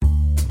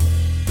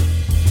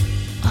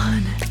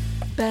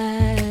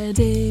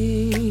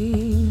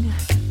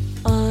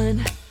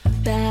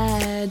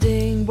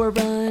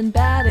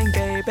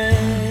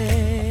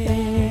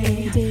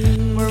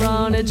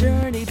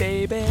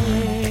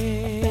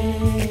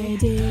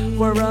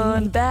We're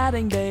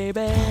unbatting,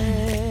 baby.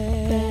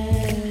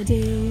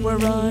 We're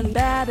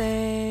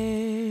unbatting.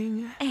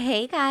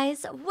 Hey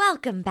guys,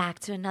 welcome back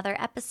to another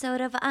episode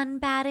of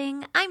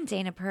Unbatting. I'm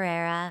Dana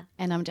Pereira.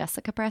 And I'm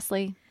Jessica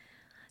Presley.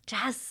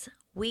 Jess,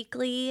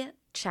 weekly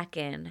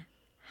check-in.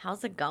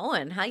 How's it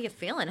going? How you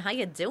feeling? How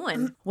you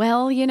doing?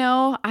 Well, you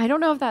know, I don't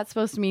know if that's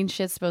supposed to mean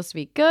shit's supposed to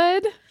be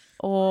good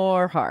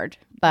or hard,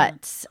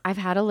 but I've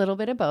had a little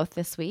bit of both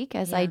this week,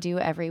 as I do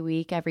every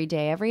week, every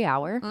day, every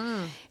hour.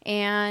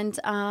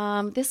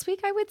 And this week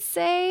I would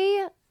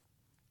say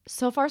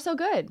so far so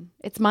good.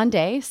 It's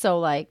Monday, so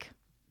like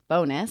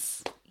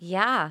bonus.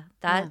 Yeah,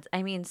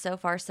 I mean, so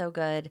far so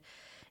good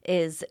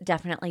is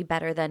definitely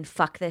better than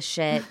fuck this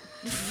shit.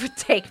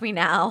 Take me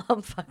now.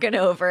 I'm fucking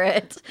over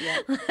it.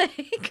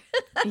 Like,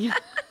 Yeah.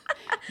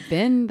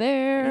 Been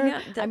there.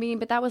 Yeah, I mean,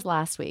 but that was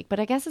last week. But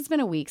I guess it's been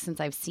a week since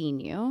I've seen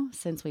you,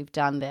 since we've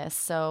done this.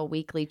 So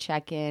weekly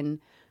check-in,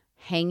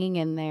 hanging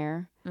in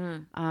there.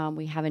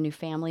 We have a new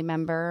family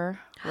member,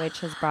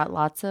 which has brought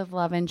lots of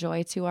love and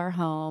joy to our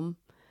home.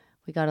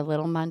 We got a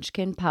little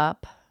munchkin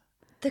pup.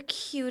 the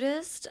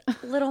cutest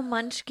little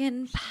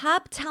munchkin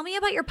pup. Tell me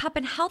about your pup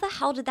and how the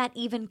hell did that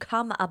even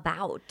come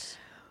about?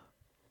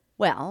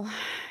 Well,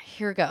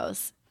 here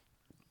goes.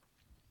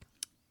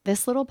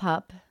 This little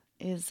pup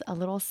is a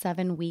little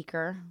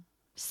 7-weeker.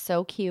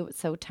 So cute,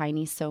 so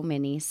tiny, so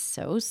mini,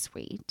 so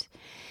sweet.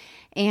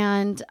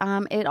 And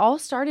it all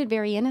started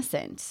very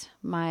innocent.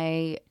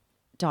 My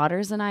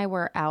daughters and I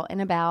were out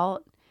and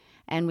about,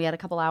 and we had a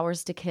couple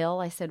hours to kill.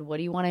 I said, what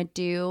do you want to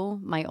do?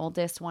 My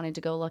oldest wanted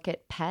to go look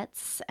at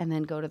pets and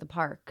then go to the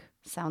park.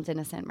 Sounds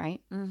innocent,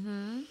 right?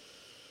 Mm-hmm.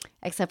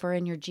 Except for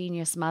when your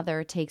genius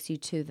mother takes you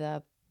to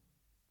the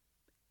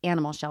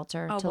animal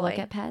shelter to look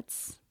boy. at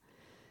pets.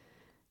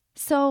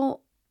 So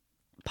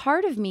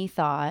part of me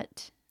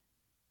thought,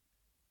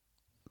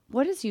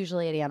 what is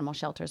usually at animal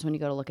shelters when you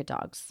go to look at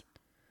dogs?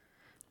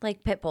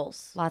 Like pit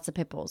bulls. Lots of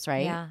pit bulls,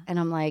 right? Yeah. And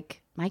I'm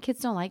like, my kids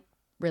don't like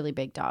really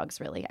big dogs,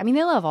 really. I mean,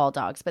 they love all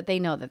dogs, but they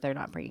know that they're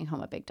not bringing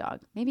home a big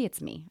dog. Maybe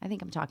it's me. I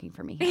think I'm talking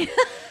for me here.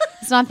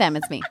 It's not them,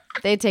 it's me.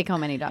 They'd take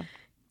home any dog.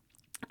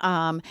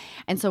 And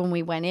so when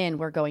we went in,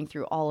 we're going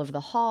through all of the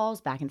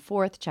halls back and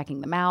forth,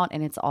 checking them out.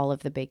 And it's all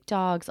of the big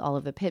dogs, all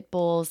of the pit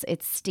bulls.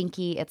 It's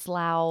stinky. It's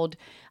loud.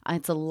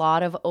 It's a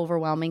lot of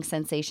overwhelming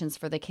sensations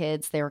for the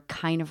kids. They're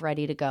kind of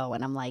ready to go.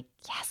 And I'm like,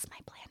 yes, my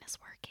plan is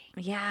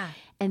working. Yeah.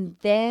 And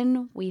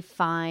then we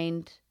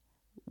find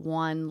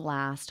one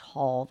last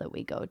hall that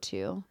we go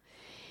to.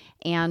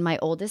 And my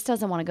oldest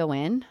doesn't want to go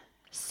in.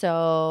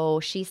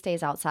 So she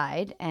stays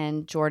outside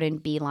and Jordan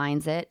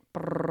beelines it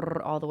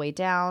all the way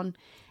down.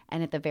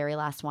 And at the very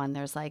last one,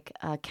 there's like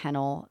a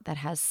kennel that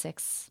has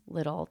 6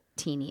 little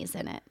teenies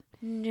in it.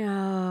 No.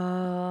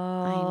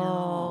 I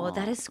know.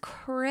 That is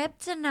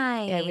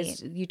kryptonite. It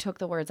was, you took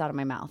the words out of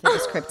my mouth. It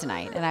was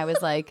kryptonite. And I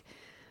was like,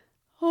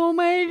 oh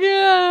my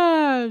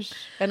gosh.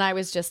 And I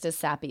was just as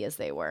sappy as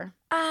they were.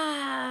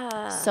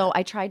 So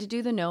I tried to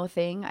do the no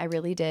thing. I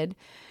really did.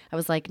 I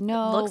was like,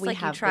 no, Looks we like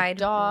have you tried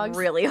the dogs.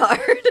 really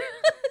hard.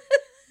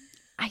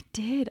 I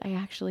did. I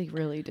actually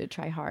really did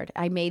try hard.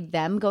 I made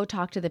them go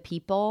talk to the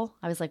people.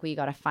 I was like, well, you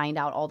got to find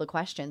out all the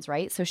questions,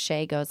 right? So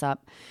Shay goes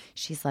up.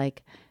 She's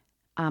like,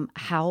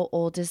 how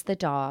old is the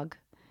dog?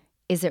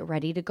 Is it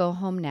ready to go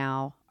home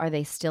now? Are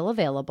they still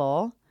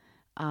available?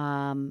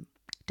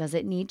 Does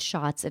it need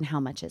shots? And how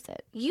much is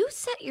it? You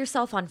set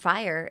yourself on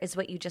fire is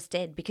what you just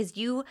did because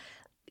you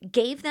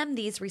gave them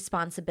these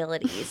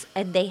responsibilities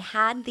and they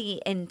had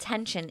the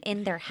intention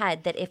in their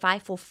head that if I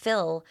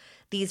fulfill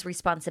these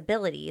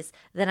responsibilities,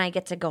 then I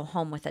get to go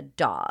home with a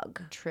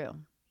dog. True.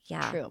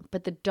 Yeah. True.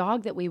 But the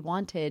dog that we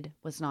wanted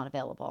was not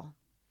available.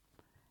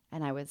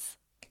 And I was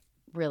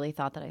really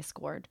thought that I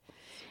scored.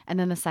 And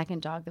then the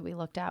second dog that we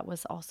looked at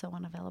was also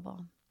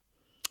unavailable.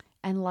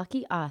 And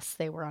lucky us,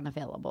 they were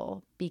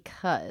unavailable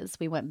because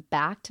we went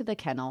back to the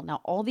kennel. Now,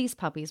 all these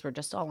puppies were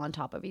just all on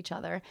top of each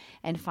other.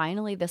 And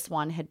finally, this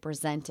one had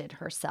presented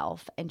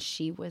herself and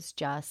she was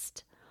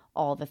just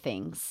all the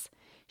things.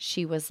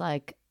 She was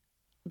like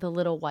the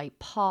little white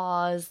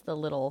paws, the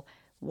little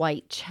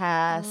white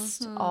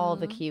chest, all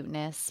the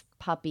cuteness,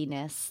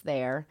 puppiness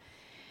there.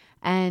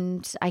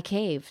 And I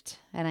caved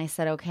and I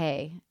said,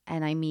 okay.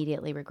 And I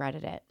immediately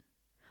regretted it.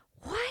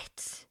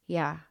 What?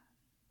 Yeah.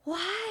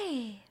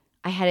 Why?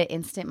 I had an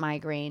instant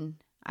migraine.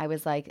 I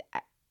was like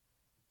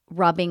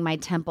rubbing my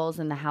temples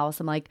in the house.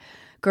 I'm like,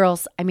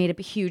 girls, I made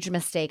a huge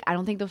mistake. I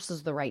don't think this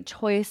is the right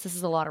choice. This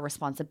is a lot of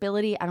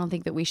responsibility. I don't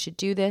think that we should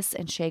do this.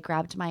 And Shay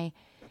grabbed my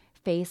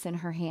face in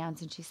her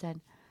hands and she said,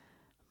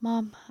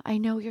 Mom, I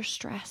know you're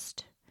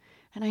stressed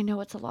and I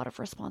know it's a lot of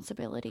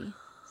responsibility,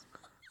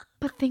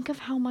 but think of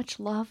how much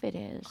love it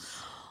is.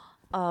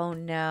 Oh,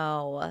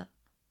 no.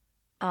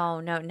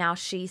 Oh, no. Now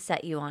she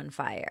set you on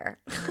fire.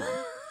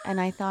 And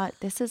I thought,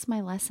 this is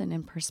my lesson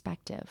in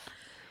perspective.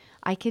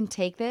 I can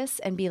take this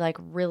and be like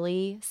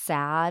really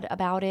sad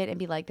about it and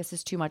be like, this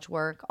is too much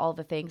work, all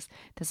the things.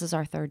 This is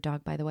our third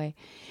dog, by the way.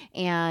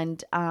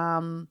 And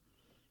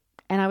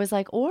And I was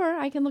like, or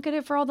I can look at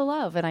it for all the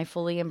love. And I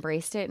fully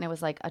embraced it. And it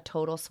was like a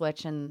total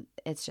switch. And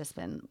it's just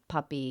been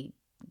puppy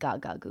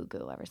gaga goo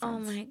goo ever since. Oh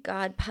my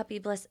God, puppy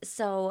bliss.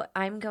 So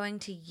I'm going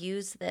to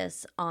use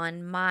this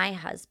on my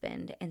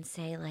husband and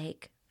say,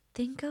 like,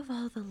 think of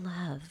all the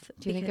love.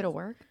 Do you think it'll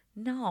work?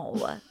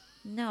 No,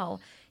 no.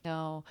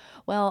 No.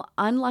 Well,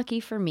 unlucky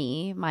for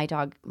me, my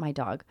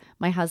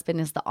husband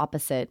is the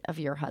opposite of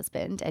your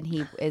husband, and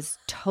he is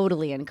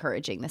totally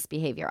encouraging this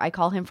behavior. I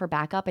call him for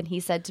backup, and he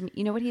said to me,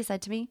 you know what he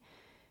said to me?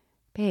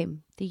 Babe,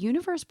 the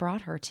universe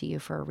brought her to you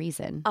for a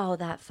reason. Oh,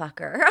 that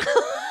fucker.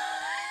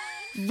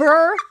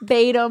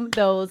 Verbatim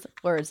those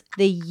words.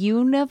 The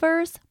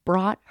universe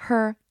brought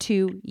her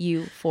to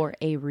you for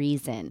a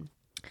reason.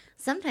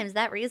 Sometimes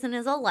that reason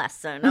is a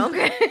lesson,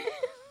 okay?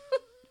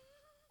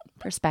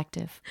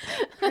 Perspective.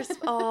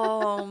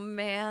 Oh,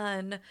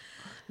 man.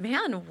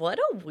 Man, what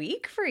a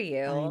week for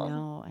you.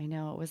 I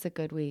know. It was a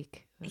good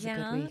week. It was a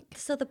good week.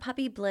 So the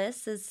puppy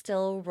bliss is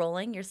still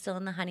rolling. You're still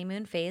in the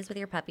honeymoon phase with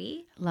your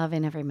puppy?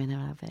 Loving every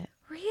minute of it.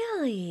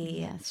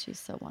 Really? Yes, she's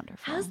so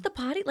wonderful. How's the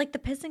potty? Like the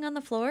pissing on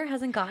the floor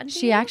hasn't gotten to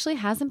She you? actually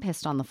hasn't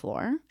pissed on the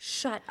floor.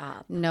 Shut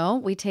up. No,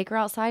 we take her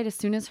outside. As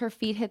soon as her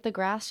feet hit the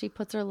grass, she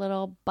puts her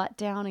little butt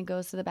down and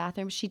goes to the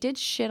bathroom. She did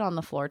shit on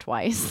the floor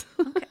twice.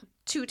 Okay.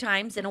 2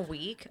 times in a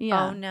week?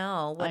 Yeah. Oh,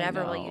 no.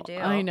 Whatever will you do?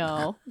 I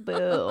know.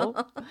 Boo.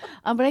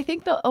 But I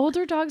think the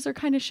older dogs are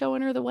kind of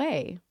showing her the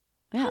way.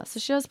 Yeah, so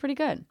she does pretty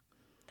good.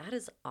 That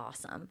is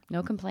awesome.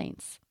 No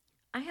complaints.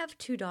 I have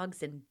 2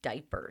 dogs in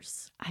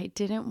diapers. I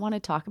didn't want to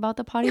talk about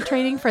the potty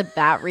training for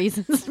that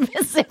reason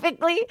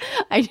specifically.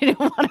 I didn't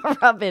want to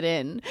rub it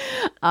in.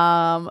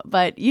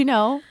 But it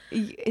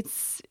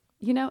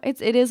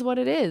is what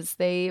it is.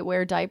 They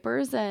wear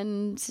diapers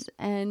and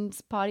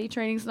potty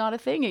training's not a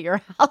thing at your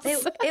house.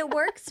 It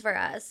works for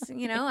us.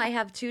 I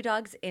have 2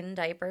 dogs in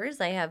diapers.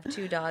 I have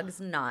 2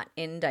 dogs not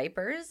in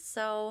diapers.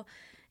 So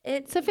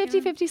it's a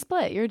 50-50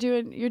 split. You're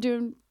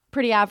doing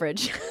pretty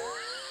average.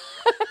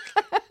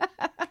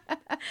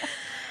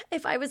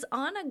 If I was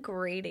on a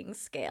grading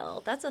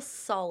scale, that's a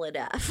solid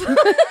F.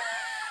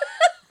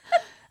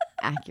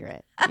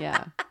 Accurate.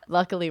 Yeah.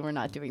 Luckily, we're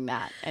not doing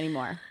that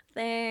anymore.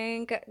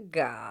 Thank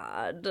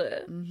God.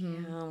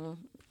 Mm-hmm.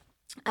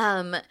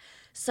 Yeah.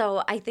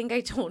 So I think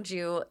I told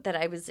you that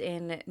I was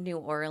in New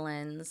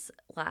Orleans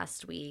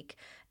last week.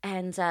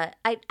 And I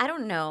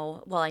don't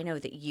know. Well, I know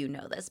that you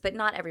know this, but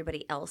not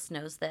everybody else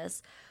knows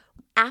this.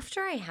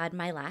 After I had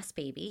my last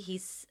baby,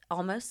 he's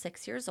almost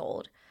 6 years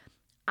old,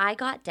 I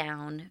got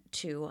down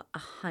to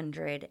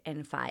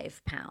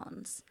 105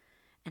 pounds.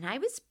 And I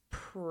was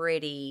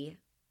pretty,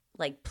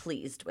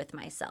 pleased with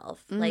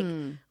myself.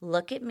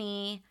 Look at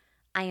me.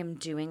 I am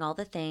doing all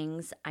the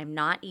things. I'm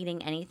not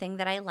eating anything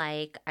that I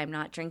like. I'm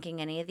not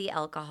drinking any of the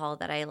alcohol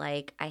that I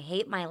like. I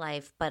hate my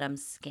life, but I'm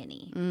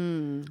skinny.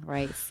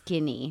 Right,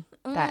 skinny.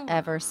 That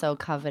ever so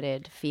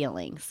coveted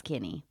feeling,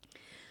 skinny.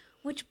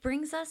 Which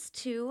brings us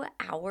to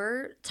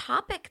our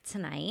topic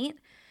tonight.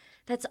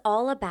 That's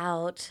all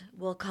about,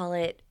 we'll call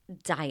it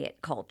diet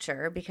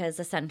culture, because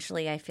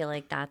essentially I feel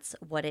like that's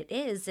what it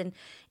is. And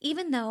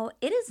even though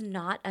it is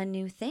not a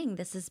new thing,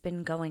 this has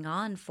been going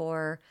on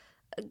for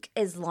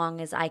as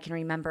long as I can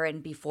remember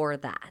and before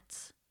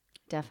that.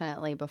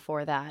 Definitely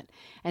before that.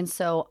 And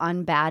so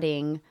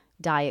unbatting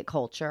diet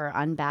culture,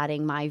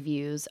 unbatting my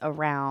views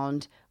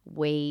around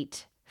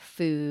weight,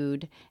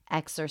 food,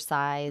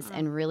 exercise,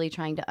 and really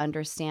trying to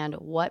understand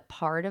what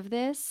part of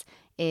this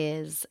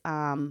is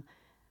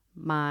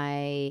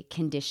my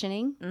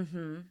conditioning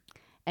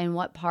and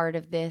what part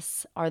of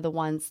this are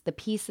the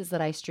pieces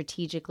that I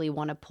strategically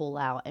want to pull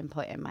out and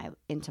put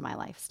into my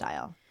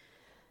lifestyle.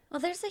 Well,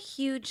 there's a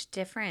huge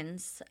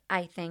difference,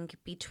 I think,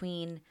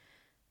 between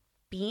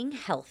being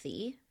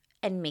healthy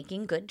and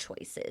making good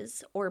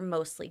choices, or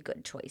mostly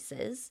good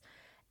choices,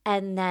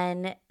 and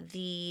then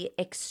the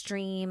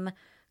extreme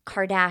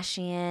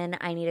Kardashian,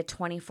 I need a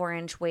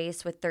 24-inch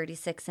waist with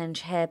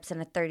 36-inch hips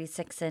and a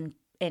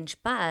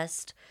 36-inch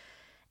bust,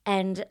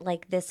 and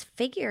this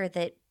figure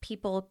that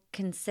people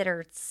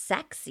consider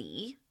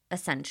sexy,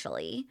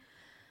 essentially,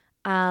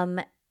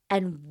 and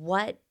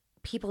what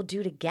people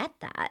do to get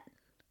that.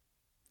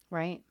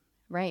 Right.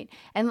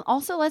 And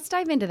also let's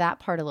dive into that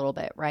part a little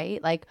bit,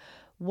 right?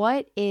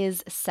 What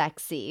is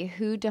sexy?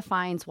 Who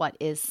defines what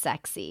is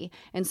sexy?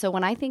 And so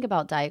when I think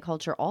about diet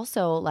culture,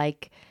 also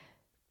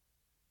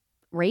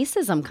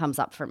racism comes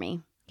up for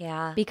me.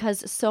 Yeah.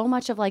 Because so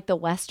much of the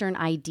Western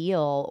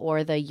ideal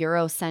or the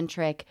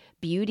Eurocentric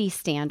beauty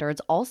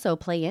standards also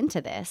play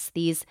into this,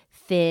 these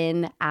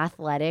thin,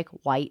 athletic,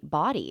 white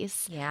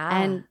bodies.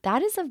 Yeah. And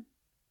that is a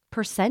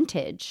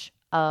percentage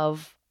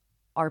of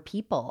our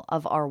people,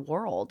 of our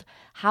world.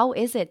 How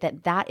is it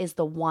that is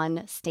the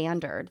one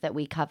standard that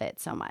we covet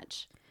so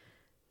much?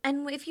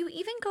 And if you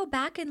even go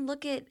back and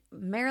look at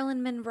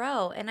Marilyn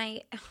Monroe, and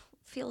I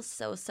feel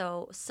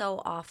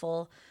so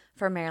awful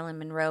for Marilyn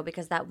Monroe,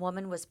 because that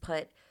woman was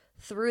put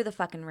through the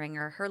fucking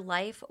ringer. Her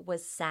life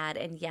was sad,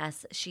 and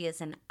yes, she is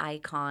an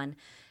icon.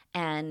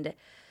 And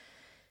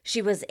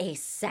she was a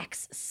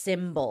sex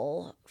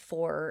symbol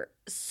for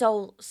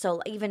so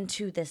even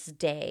to this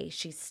day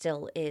she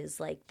still is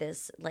like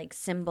this like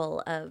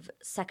symbol of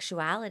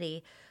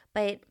sexuality,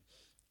 but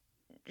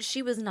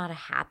she was not a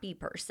happy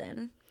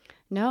person.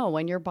 No,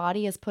 when your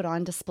body is put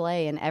on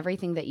display and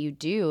everything that you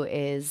do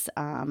is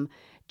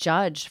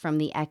judged from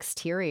the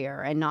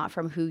exterior and not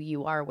from who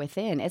you are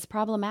within, it's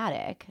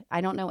problematic.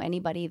 I don't know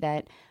anybody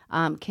that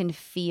can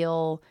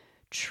feel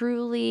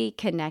truly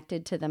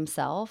connected to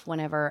themselves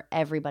whenever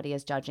everybody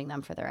is judging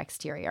them for their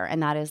exterior.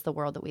 And that is the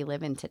world that we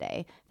live in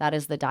today. That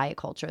is the diet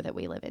culture that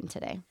we live in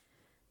today.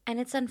 And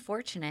it's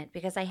unfortunate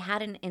because I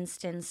had an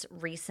instance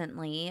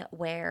recently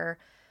where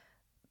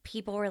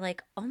people were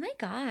like, oh my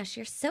gosh,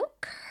 you're so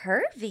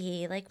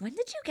curvy. Like, when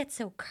did you get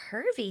so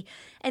curvy?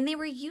 And they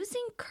were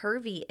using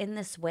curvy in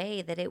this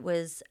way that it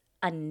was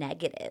a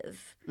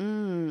negative.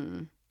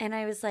 Mm. And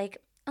I was like,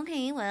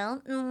 okay,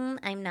 well,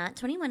 I'm not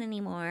 21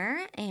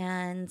 anymore.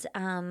 And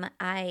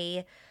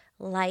I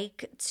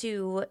like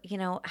to,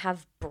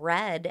 have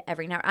bread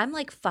every now. I'm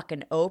like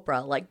fucking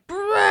Oprah, like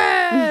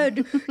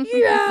bread.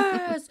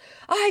 Yes.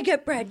 I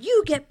get bread.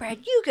 You get bread.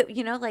 You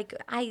get, like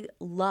I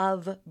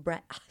love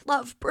bread. I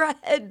love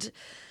bread.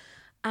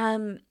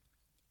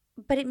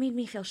 But it made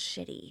me feel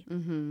shitty.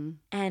 Mm-hmm.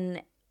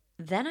 And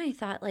then I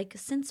thought, like,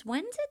 since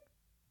when did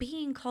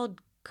being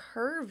called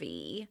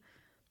curvy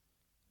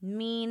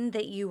mean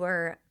that you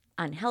were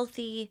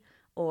unhealthy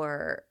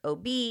or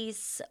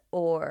obese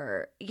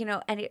or,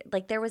 and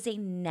like there was a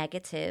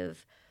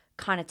negative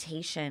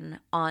connotation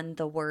on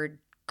the word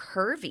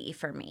curvy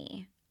for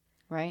me.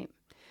 Right.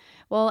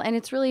 Well, and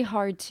it's really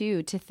hard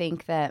too to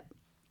think that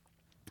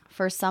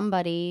for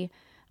somebody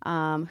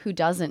who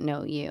doesn't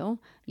know you,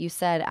 you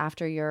said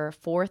after your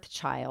fourth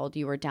child,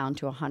 you were down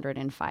to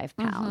 105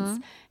 pounds.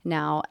 Mm-hmm.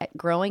 Now,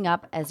 growing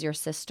up as your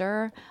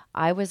sister,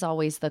 I was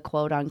always the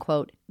quote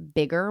unquote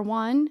bigger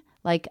one.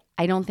 Like,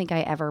 I don't think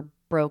I ever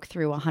broke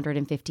through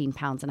 115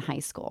 pounds in high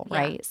school,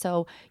 right? Yeah.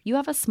 So you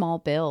have a small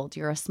build,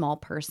 you're a small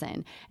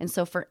person. And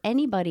so for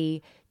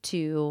anybody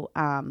to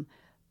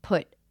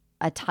put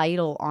a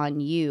title on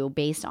you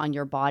based on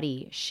your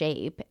body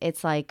shape,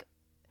 it's like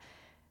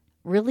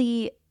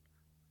really,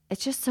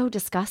 it's just so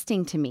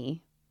disgusting to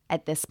me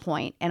at this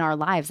point in our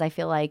lives. I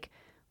feel like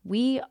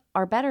we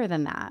are better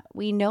than that.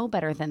 We know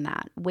better than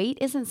that. Weight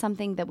isn't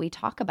something that we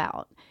talk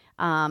about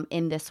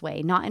in this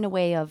way, not in a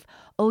way of,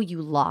 oh,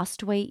 you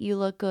lost weight, you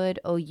look good.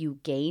 Oh, you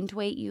gained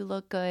weight, you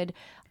look good.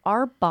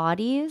 Our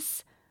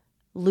bodies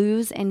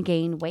lose and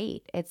gain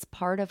weight. It's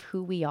part of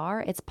who we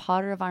are. It's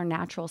part of our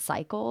natural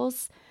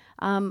cycles.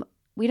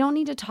 We don't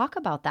need to talk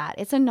about that.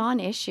 It's a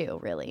non-issue,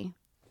 really.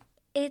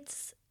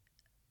 It's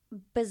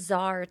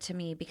bizarre to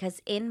me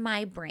because in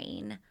my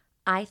brain,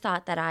 I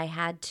thought that I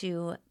had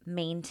to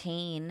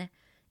maintain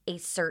a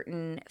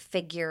certain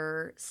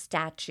figure,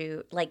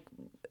 statute, like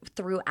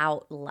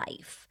throughout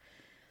life.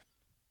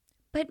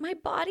 But my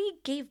body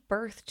gave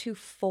birth to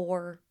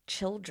 4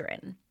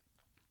 children.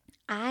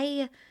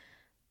 My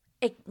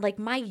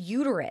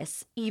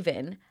uterus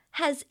even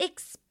has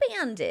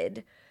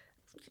expanded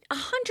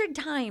 100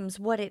 times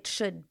what it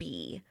should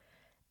be.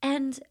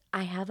 And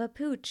I have a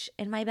pooch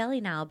in my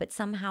belly now, but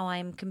somehow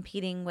I'm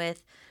competing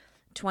with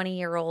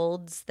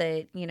 20-year-olds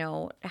that,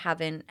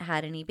 haven't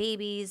had any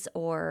babies,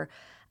 or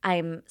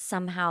I'm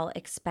somehow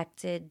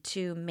expected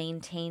to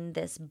maintain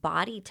this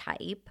body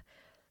type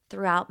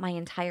throughout my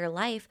entire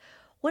life.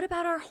 What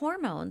about our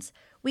hormones?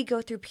 We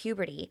go through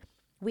puberty.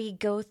 We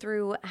go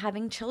through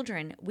having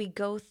children. We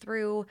go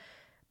through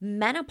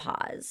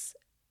menopause.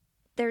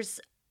 There's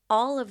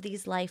all of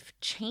these life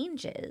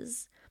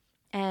changes.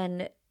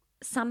 And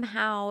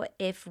somehow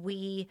if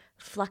we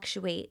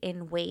fluctuate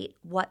in weight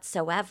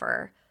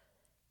whatsoever,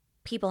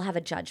 people have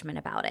a judgment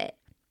about it.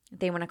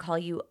 They want to call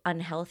you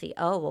unhealthy.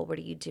 Oh, well, what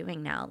are you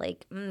doing now?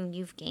 Like,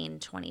 you've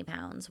gained 20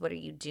 pounds. What are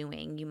you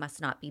doing? You must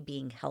not be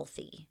being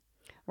healthy.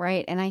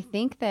 Right. And I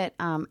think that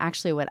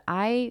actually what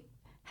I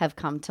have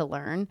come to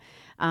learn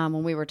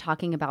when we were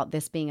talking about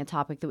this being a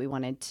topic that we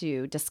wanted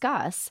to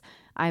discuss,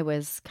 I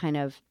was kind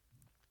of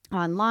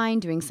online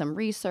doing some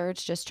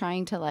research, just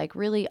trying to like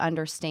really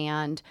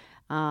understand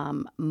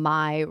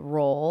my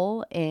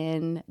role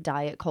in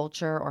diet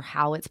culture or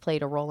how it's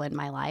played a role in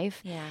my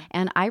life. Yeah.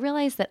 And I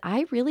realized that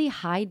I really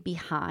hide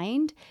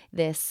behind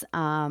this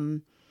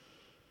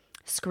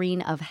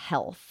screen of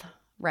health,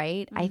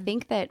 right? Mm-hmm. I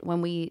think that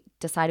when we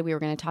decided we were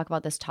going to talk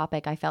about this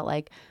topic, I felt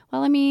like,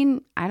 well, I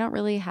mean, I don't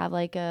really have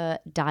like a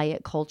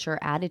diet culture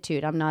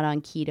attitude. I'm not on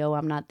keto.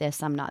 I'm not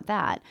this. I'm not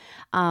that.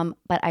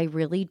 But I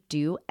really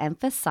do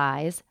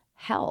emphasize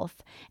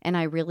health. And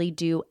I really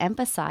do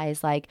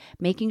emphasize like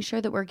making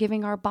sure that we're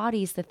giving our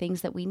bodies the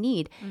things that we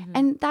need. Mm-hmm.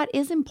 And that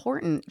is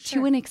important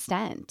to an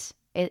extent.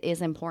 It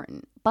is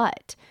important.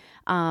 But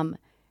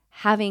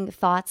having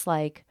thoughts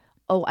like,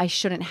 oh, I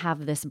shouldn't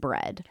have this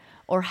bread,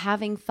 or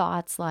having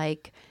thoughts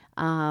like,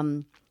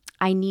 I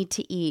need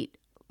to eat,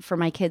 for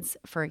my kids,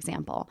 for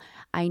example,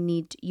 you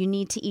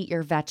need to eat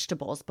your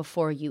vegetables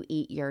before you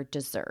eat your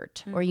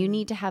dessert, or you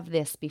need to have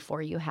this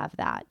before you have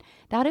that.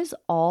 That is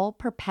all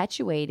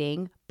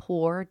perpetuating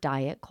poor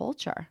diet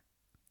culture.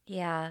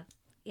 Yeah.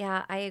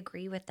 Yeah, I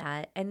agree with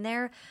that. And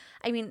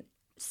I mean,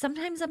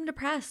 sometimes I'm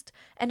depressed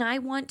and I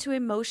want to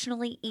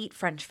emotionally eat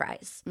French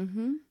fries.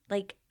 Mm-hmm.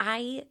 Like,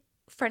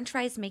 French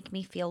fries make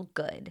me feel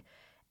good.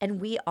 And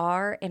we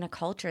are in a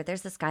culture.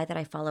 There's this guy that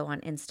I follow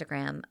on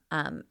Instagram,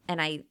 and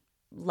I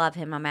love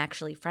him. I'm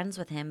actually friends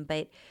with him,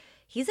 but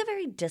he's a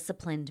very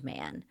disciplined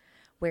man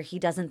where he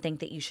doesn't think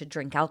that you should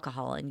drink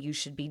alcohol and you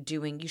should be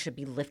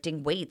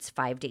lifting weights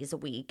 5 days a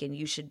week and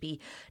you should be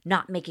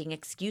not making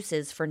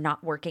excuses for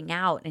not working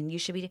out and you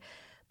should be.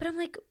 But I'm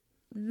like,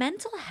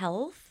 mental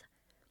health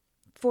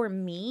for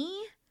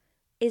me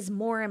is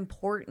more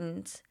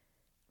important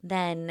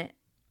than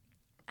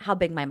how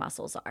big my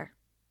muscles are.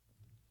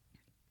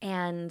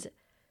 And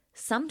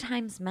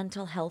sometimes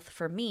mental health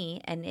for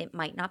me, and it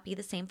might not be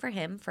the same for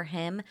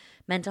him,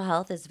 mental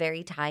health is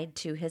very tied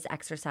to his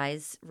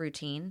exercise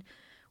routine,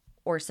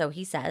 or so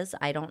he says.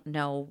 I don't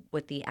know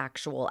what the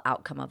actual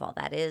outcome of all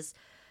that is.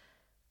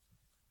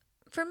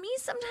 For me,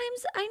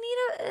 sometimes I need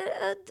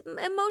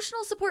a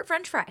emotional support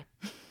French fry.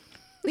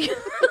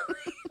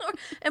 Or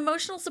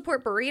emotional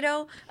support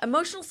burrito,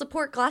 emotional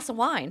support glass of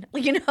wine,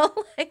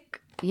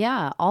 like.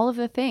 Yeah, all of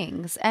the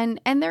things. And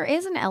there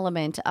is an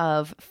element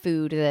of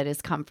food that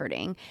is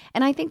comforting.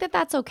 And I think that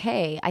that's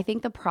okay. I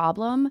think the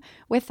problem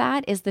with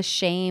that is the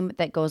shame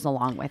that goes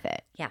along with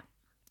it. Yeah.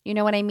 You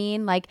know what I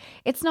mean? Like,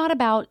 it's not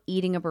about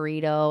eating a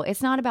burrito.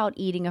 It's not about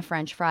eating a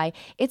French fry.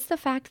 It's the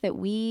fact that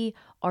we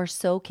are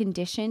so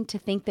conditioned to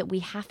think that we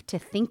have to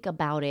think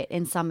about it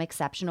in some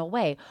exceptional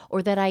way,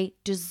 or that I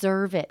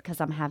deserve it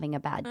because I'm having a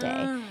bad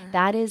day.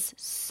 That is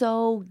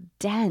so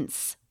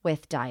dense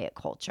with diet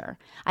culture.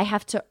 I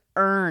have to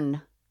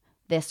earn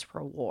this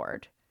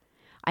reward.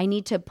 I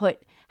need to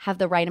have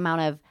the right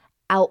amount of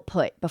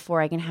output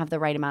before I can have the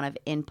right amount of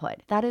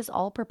input. That is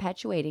all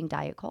perpetuating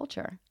diet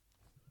culture.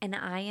 And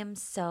I am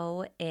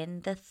so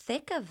in the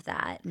thick of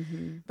that.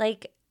 Mm-hmm.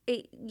 Like,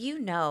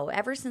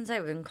 ever since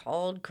I've been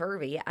called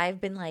curvy,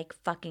 I've been like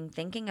fucking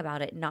thinking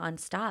about it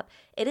nonstop.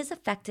 It has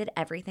affected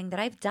everything that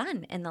I've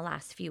done in the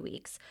last few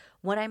weeks.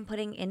 What I'm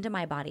putting into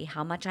my body,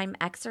 how much I'm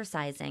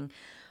exercising.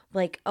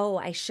 Like, oh,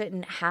 I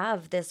shouldn't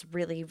have this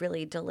really,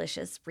 really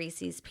delicious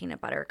Reese's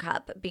peanut butter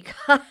cup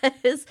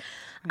because,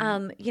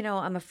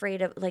 I'm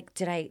afraid of, like,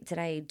 did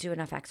I do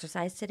enough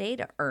exercise today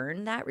to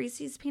earn that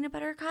Reese's peanut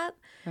butter cup?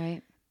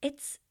 Right.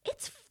 It's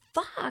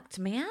fucked,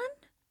 man.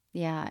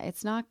 Yeah,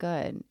 it's not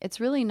good. It's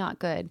really not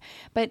good.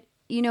 But,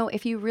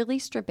 if you really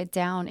strip it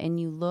down and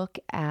you look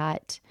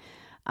at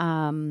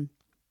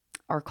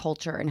our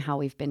culture and how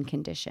we've been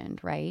conditioned,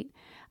 right?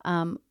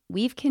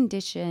 We've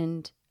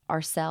conditioned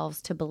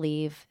ourselves to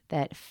believe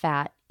that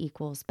fat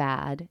equals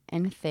bad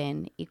and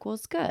thin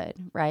equals good,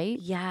 right?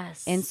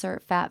 Yes.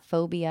 Insert fat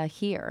phobia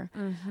here.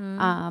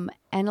 Mm-hmm.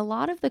 And a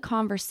lot of the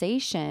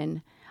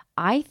conversation,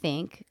 I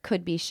think,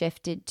 could be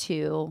shifted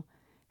to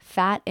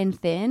fat and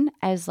thin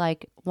as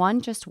like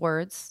just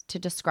words to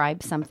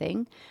describe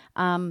something.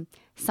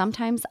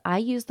 Sometimes I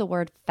use the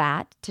word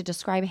fat to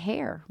describe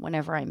hair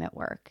whenever I'm at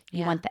work.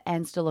 You want the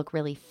ends to look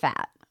really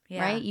fat,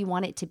 right? You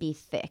want it to be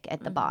thick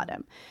at the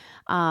bottom.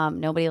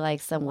 Nobody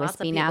likes some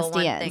wispy,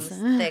 nasty ends.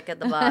 Things thick at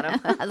the bottom.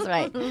 That's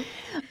right.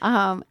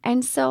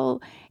 And so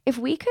if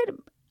we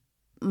could,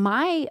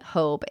 my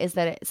hope is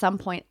that at some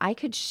point I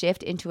could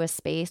shift into a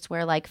space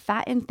where like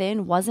fat and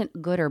thin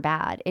wasn't good or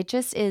bad. It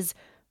just is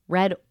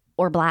red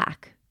or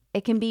black.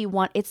 It can be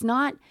one. It's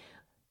not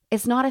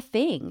a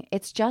thing.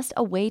 It's just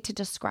a way to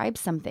describe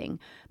something.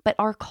 But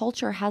our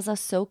culture has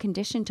us so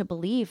conditioned to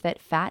believe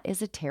that fat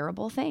is a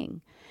terrible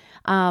thing.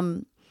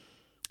 It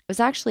was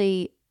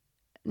actually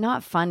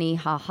not funny,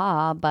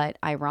 haha, but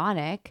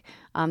ironic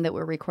that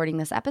we're recording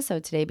this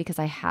episode today because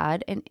I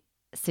had a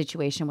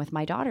situation with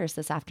my daughters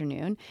this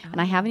afternoon,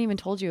 and I haven't even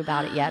told you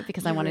about it yet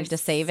because I wanted to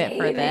save it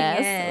for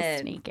this.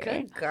 So sneaky.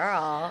 Good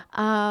girl.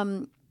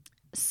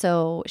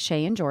 So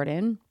Shay and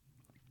Jordan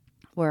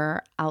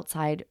were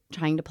outside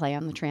trying to play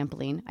on the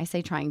trampoline. I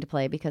say trying to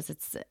play because it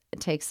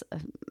takes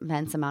an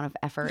immense amount of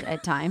effort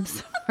at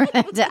times for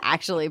them to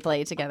actually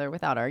play together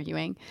without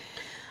arguing.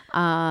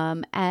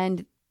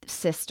 And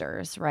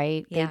sisters,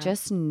 right? Yeah. They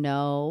just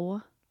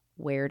know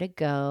where to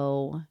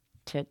go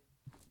to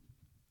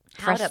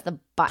press the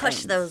buttons.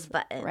 Push those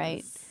buttons.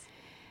 Right.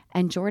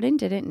 And Jordan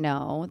didn't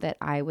know that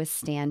I was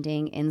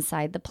standing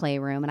inside the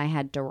playroom and I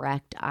had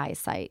direct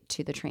eyesight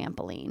to the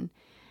trampoline.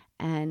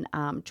 And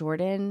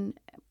Jordan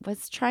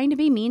was trying to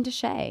be mean to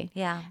Shay.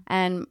 Yeah.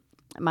 And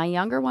my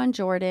younger one,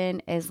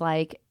 Jordan, is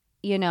like,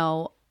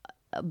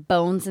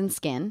 bones and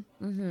skin.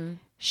 Mm-hmm.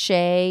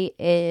 Shay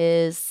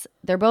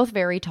they're both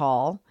very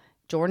tall.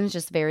 Jordan's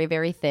just very,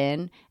 very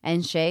thin.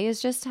 And Shay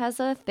has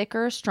a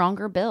thicker,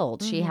 stronger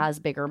build. Mm-hmm. She has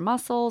bigger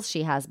muscles.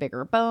 She has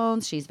bigger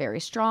bones. She's very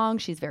strong.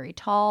 She's very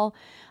tall.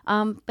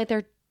 But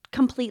they're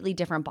completely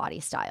different body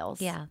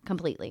styles. Yeah.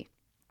 Completely.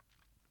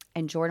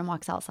 And Jordan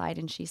walks outside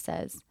and she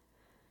says,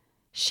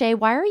 Shay,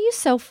 why are you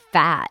so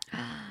fat?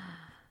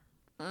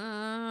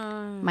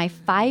 My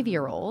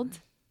 5-year-old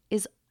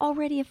is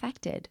already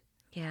affected.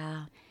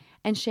 Yeah.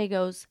 And Shay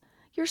goes,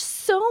 you're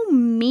so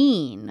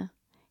mean.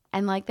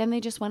 And like then they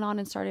just went on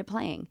and started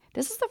playing.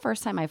 This is the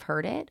first time I've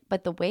heard it,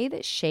 but the way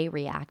that Shay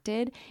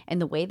reacted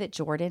and the way that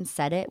Jordan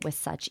said it with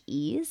such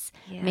ease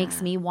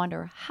makes me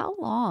wonder, how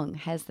long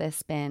has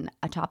this been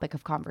a topic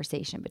of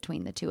conversation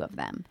between the two of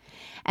them?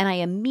 And I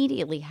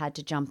immediately had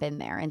to jump in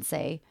there and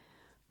say,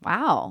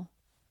 wow,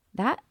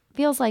 that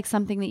feels like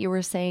something that you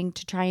were saying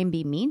to try and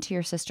be mean to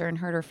your sister and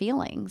hurt her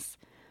feelings.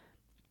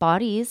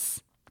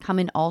 Bodies come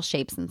in all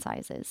shapes and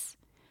sizes.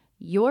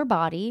 Your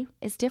body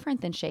is different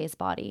than Shay's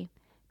body.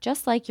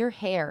 Just like your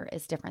hair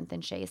is different than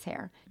Shay's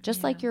hair.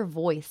 Just like your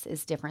voice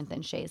is different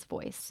than Shay's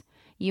voice.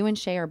 You and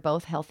Shay are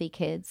both healthy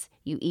kids.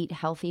 You eat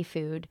healthy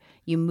food.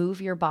 You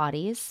move your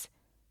bodies.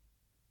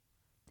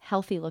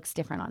 Healthy looks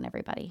different on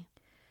everybody.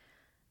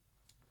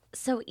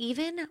 So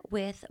even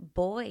with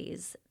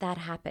boys, that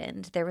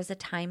happened. There was a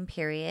time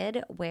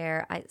period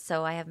where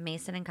I have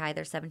Mason and Kai,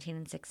 they're 17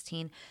 and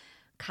 16.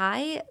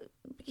 Kai,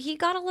 he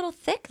got a little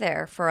thick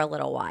there for a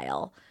little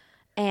while.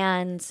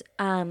 And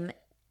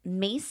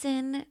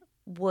Mason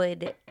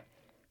would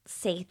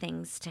say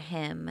things to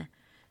him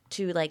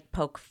to like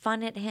poke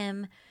fun at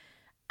him.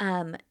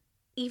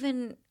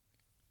 Even,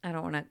 I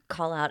don't want to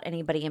call out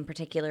anybody in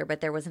particular,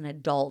 but there was an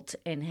adult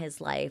in his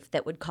life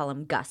that would call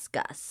him Gus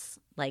Gus,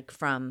 like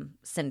from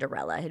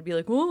Cinderella. He'd be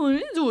like, "Oh, I need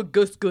to do a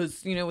Gus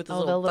Gus," you know, with his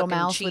little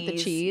mouse cheese. with the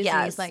cheese. Yes.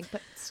 And he's like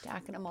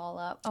stacking them all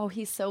up. Oh,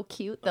 he's so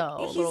cute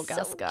though, little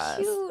Gus so Gus.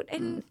 Cute.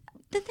 And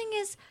the thing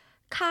is,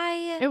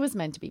 Kai, it was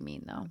meant to be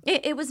mean though.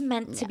 It was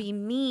meant to be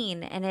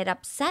mean, and it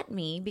upset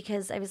me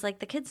because I was like,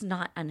 the kid's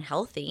not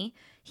unhealthy.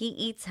 He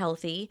eats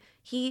healthy.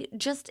 He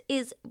just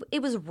is.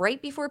 It was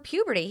right before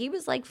puberty. He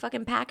was like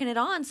fucking packing it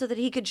on so that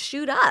he could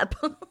shoot up.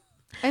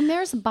 And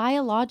there's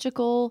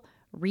biological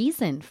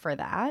reason for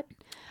that.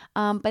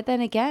 But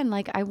then again,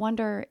 like I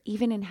wonder,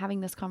 even in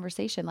having this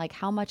conversation, like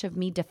how much of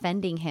me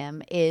defending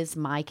him is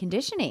my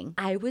conditioning?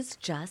 I was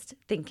just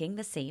thinking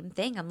the same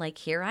thing. I'm like,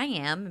 here I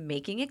am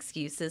making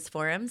excuses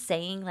for him,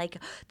 saying like,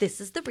 this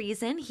is the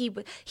reason he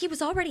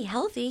was already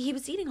healthy. He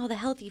was eating all the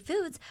healthy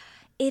foods.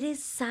 It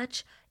is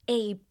such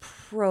a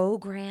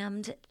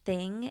programmed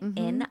thing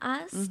in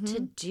us to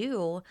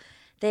do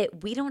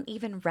that we don't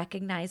even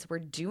recognize we're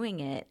doing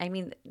it. I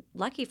mean,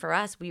 lucky for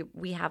us,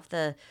 we have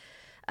the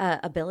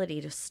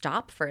ability to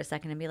stop for a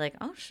second and be like,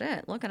 oh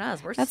shit, look at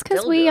us. That's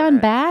because we on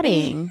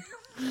batting.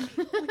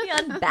 We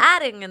on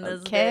batting in this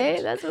Okay,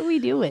 bitch. that's what we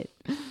do it.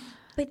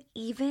 But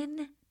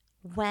even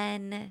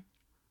when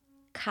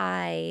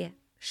Kai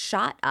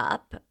shot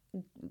up,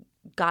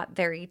 got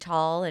very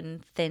tall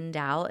and thinned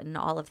out and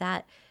all of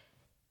that,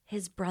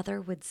 his brother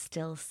would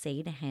still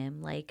say to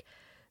him like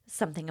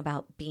something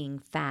about being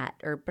fat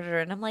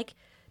and I'm like,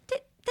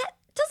 that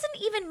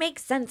doesn't even make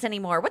sense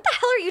anymore. What the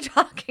hell are you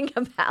talking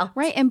about?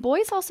 Right. And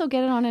boys also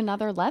get it on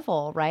another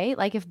level, right?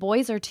 Like if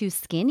boys are too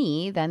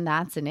skinny, then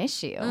that's an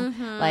issue.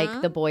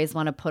 Like the boys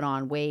want to put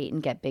on weight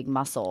and get big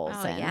muscles.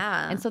 Oh,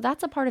 yeah. And so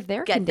that's a part of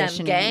their Get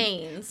conditioning. them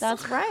gains.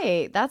 That's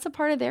right. That's a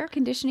part of their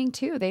conditioning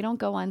too. They don't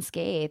go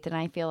unscathed. And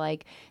I feel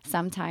like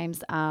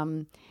sometimes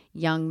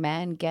young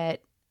men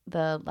get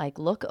the like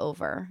look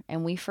over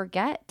and we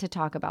forget to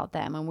talk about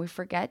them and we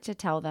forget to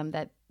tell them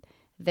that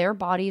their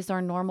bodies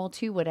are normal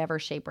too, whatever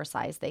shape or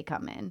size they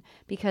come in,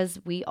 because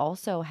we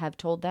also have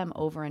told them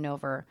over and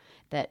over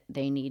that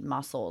they need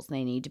muscles,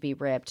 they need to be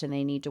ripped and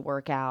they need to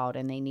work out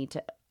and they need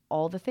to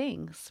all the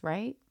things,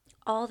 right?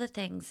 All the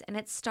things. And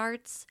it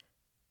starts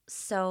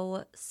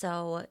so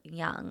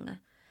young.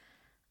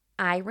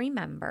 I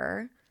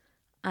remember,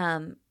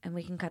 and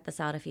we can cut this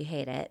out if you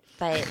hate it,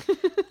 but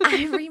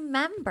I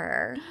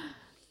remember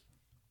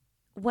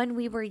when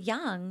we were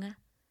young,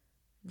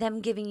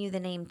 them giving you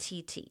the name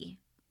TT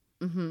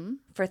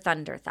for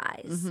Thunder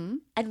Thighs.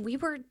 And we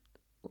were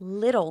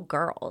little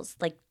girls,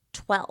 like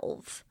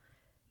 12.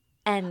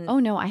 And oh,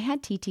 no, I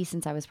had TT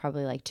since I was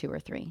probably like 2 or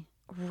 3.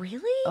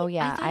 Really? Oh,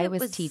 yeah, thought I it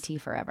was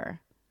TT forever.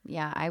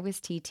 Yeah, I was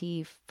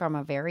TT from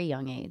a very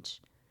young age.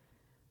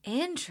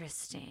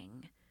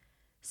 Interesting.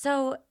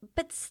 So,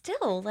 but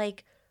still,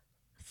 like,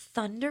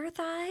 Thunder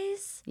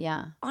Thighs?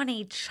 Yeah. On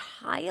a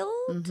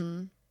child?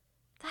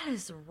 That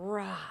is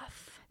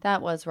rough.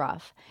 That was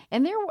rough.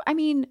 And there, I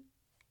mean,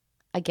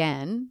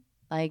 again,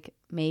 like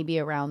maybe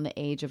around the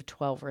age of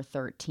 12 or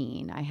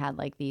 13, I had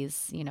like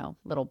these, you know,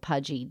 little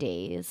pudgy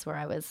days where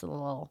I was a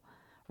little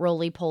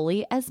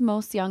roly-poly, as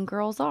most young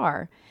girls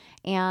are.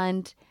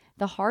 And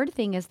the hard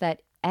thing is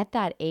that at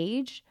that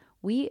age,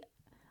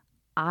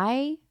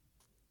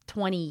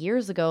 20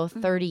 years ago,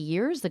 30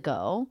 years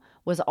ago,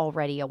 was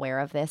already aware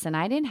of this. And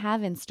I didn't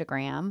have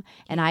Instagram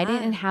and I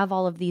didn't have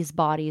all of these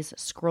bodies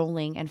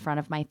scrolling in front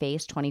of my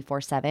face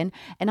 24/7.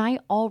 And I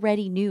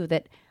already knew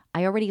that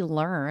I already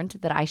learned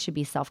that I should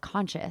be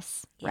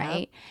self-conscious,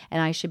 right?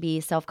 And I should be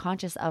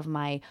self-conscious of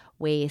my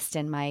waist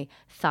and my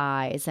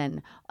thighs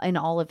and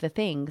all of the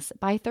things.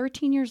 By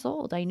 13 years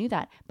old, I knew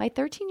that. By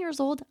 13 years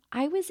old,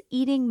 I was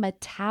eating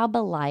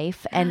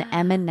Metabolife and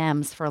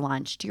M&Ms for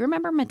lunch. Do you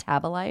remember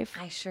Metabolife?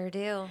 I sure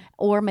do.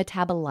 Or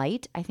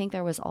Metabolite. I think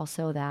there was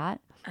also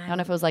that. I don't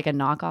know if it was like a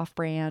knockoff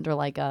brand or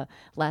like a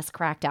less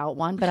cracked out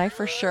one, but I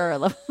for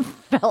sure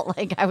felt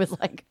like I was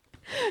like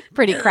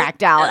pretty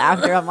cracked out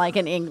after I'm like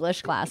in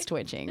English class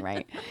twitching,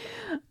 right?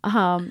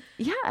 At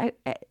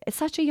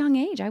such a young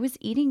age, I was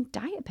eating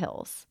diet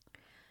pills.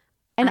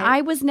 And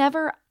I was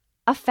never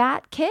a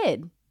fat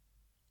kid.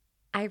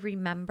 I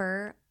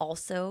remember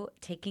also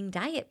taking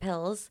diet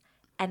pills,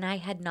 and I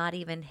had not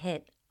even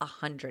hit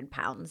 100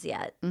 pounds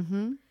yet.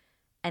 Mm-hmm.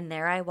 And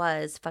there I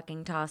was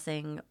fucking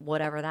tossing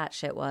whatever that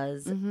shit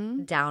was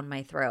down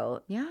my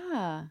throat.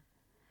 Yeah.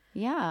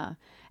 Yeah.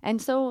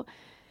 And so,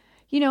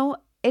 you know,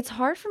 it's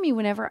hard for me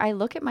whenever I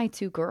look at my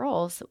two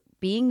girls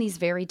being these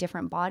very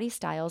different body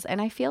styles. And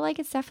I feel like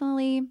it's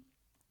definitely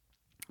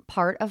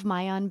part of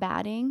my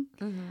unbatting,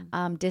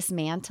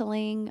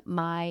 dismantling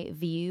my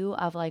view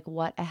of like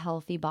what a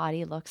healthy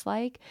body looks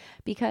like,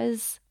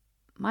 because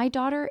my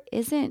daughter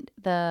isn't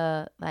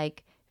the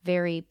like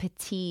very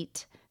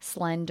petite,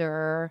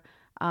 slender,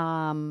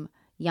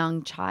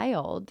 young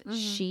child.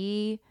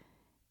 She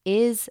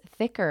is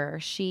thicker.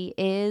 She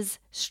is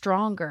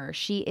stronger.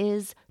 She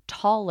is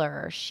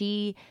taller.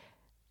 She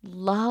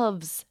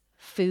loves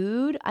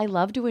food. I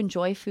love to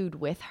enjoy food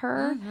with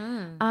her.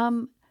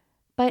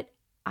 But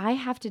I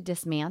have to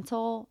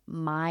dismantle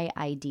my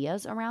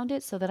ideas around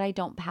it so that I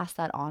don't pass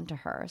that on to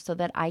her, so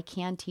that I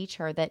can teach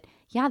her that,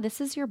 yeah, this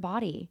is your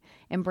body.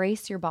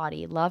 Embrace your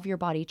body, love your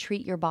body,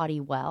 treat your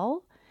body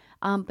well.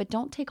 But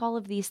don't take all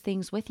of these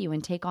things with you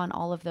and take on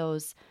all of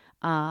those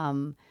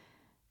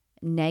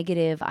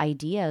negative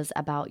ideas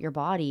about your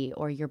body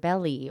or your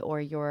belly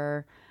or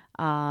your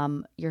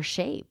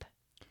shape.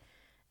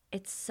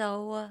 It's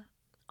so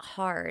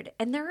hard.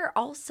 And there are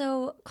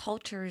also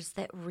cultures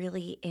that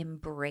really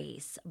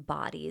embrace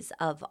bodies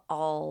of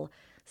all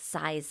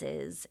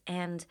sizes.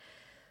 And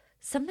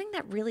something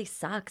that really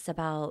sucks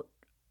about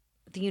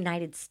the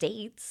United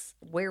States,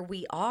 where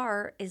we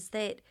are, is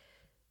that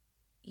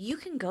you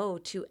can go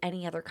to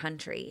any other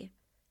country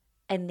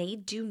and they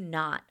do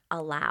not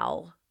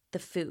allow the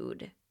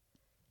food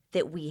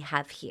that we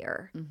have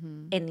here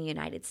in the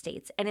United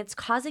States. And it's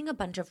causing a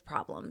bunch of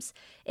problems.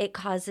 It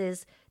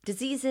causes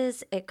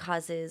diseases. It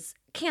causes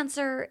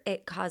cancer.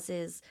 It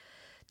causes...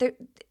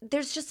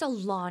 There's just a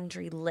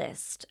laundry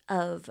list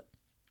of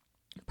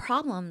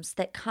problems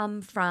that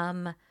come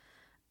from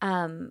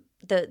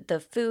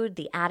the food,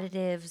 the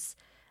additives,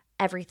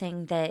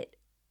 everything that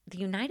the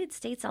United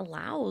States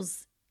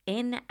allows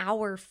in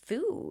our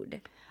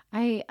food.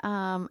 I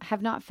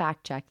have not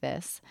fact checked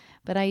this,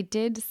 but I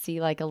did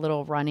see like a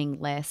little running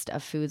list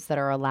of foods that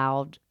are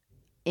allowed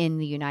in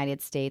the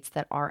United States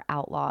that are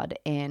outlawed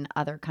in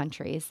other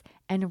countries.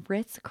 And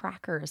Ritz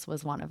crackers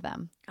was one of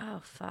them.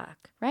 Oh,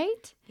 fuck.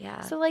 Right?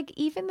 Yeah. So like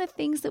even the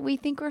things that we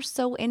think are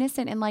so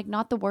innocent and like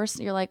not the worst,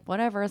 you're like,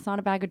 whatever, it's not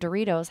a bag of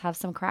Doritos, have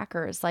some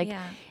crackers. Like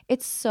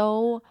it's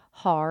so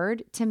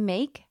hard to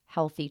make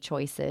healthy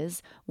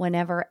choices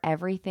whenever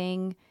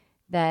everything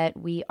that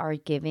we are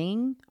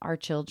giving our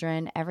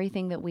children,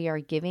 everything that we are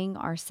giving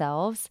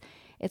ourselves,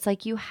 it's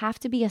like you have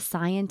to be a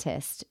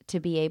scientist to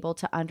be able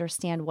to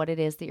understand what it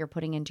is that you're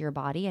putting into your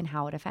body and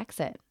how it affects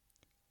it.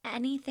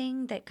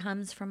 Anything that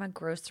comes from a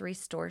grocery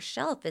store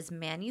shelf is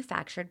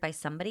manufactured by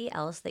somebody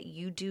else that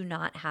you do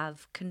not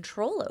have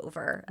control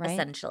over,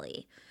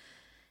 essentially.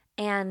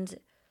 And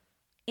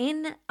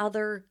in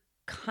other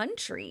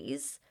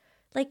countries,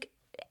 like,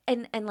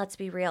 and let's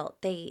be real,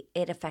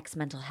 it affects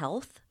mental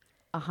health.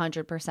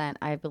 100%.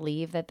 I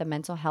believe that the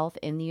mental health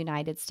in the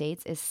United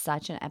States is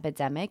such an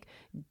epidemic,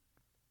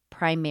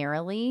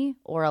 primarily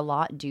or a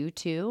lot due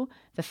to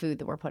the food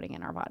that we're putting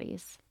in our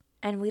bodies.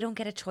 And we don't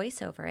get a choice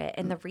over it.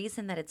 And the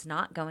reason that it's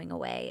not going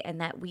away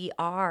and that we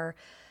are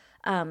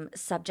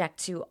subject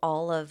to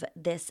all of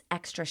this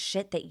extra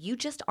shit that you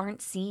just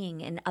aren't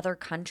seeing in other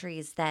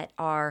countries that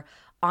are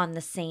on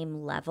the same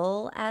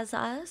level as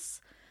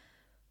us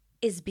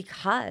is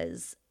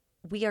because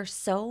we are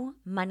so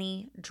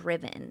money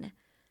driven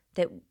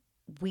that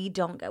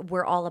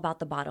we're all about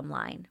the bottom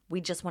line.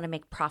 We just want to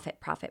make profit.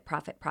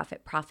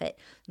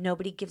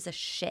 Nobody gives a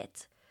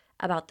shit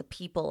about the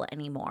people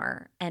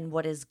anymore and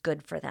what is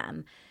good for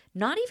them.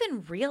 Not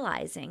even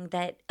realizing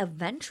that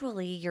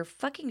eventually you're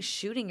fucking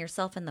shooting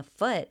yourself in the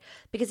foot,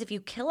 because if you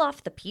kill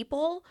off the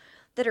people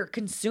that are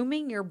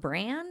consuming your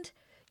brand,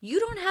 you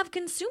don't have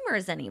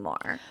consumers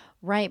anymore.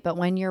 Right. But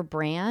when your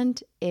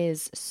brand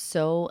is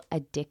so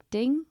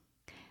addicting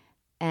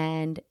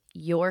and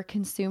your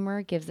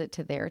consumer gives it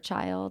to their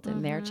child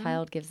and their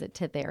child gives it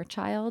to their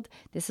child,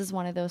 this is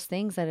one of those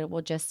things that it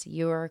will just,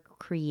 you're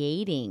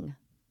creating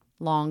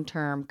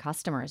long-term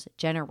customers,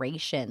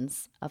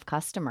 generations of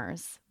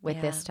customers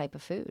with this type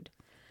of food.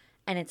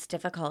 And it's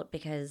difficult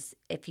because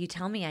if you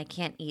tell me I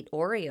can't eat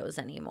Oreos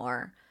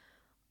anymore,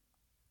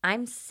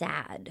 I'm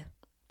sad.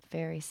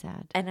 Very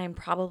sad. And I'm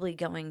probably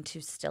going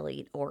to still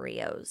eat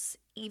Oreos.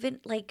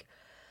 Even like,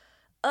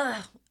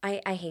 I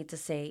hate to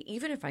say,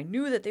 even if I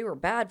knew that they were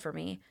bad for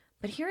me,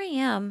 but here I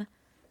am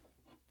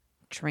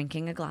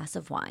drinking a glass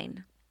of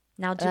wine.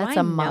 Now, That's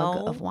a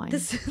mug of wine.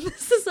 This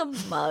is a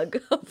mug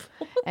of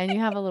wine. And you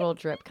have a little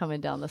drip coming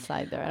down the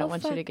side there. I don't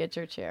want you to get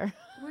your chair.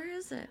 Where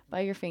is it? By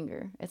your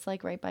finger. It's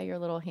like right by your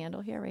little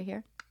handle here, right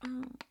here.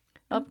 Oh.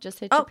 Oh, just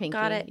hit your pinky.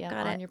 got it. Yeah,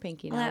 got on it. your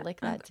pinky. Now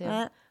lick that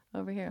too.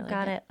 Over here.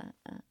 Got lick it.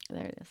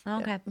 There it is.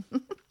 Okay.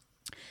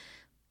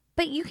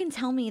 But you can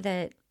tell me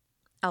that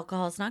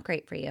alcohol is not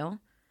great for you.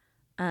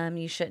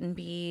 You shouldn't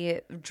be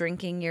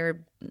drinking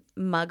your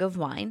mug of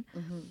wine.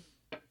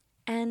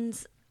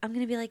 And I'm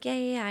going to be like,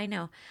 yeah, I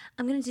know.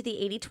 I'm going to do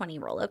the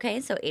 80-20 rule,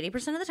 okay? So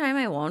 80% of the time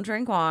I won't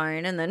drink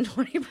wine, and then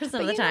 20%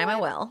 of the time I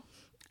will.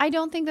 I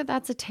don't think that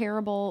that's a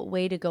terrible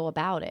way to go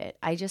about it.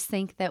 I just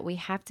think that we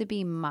have to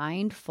be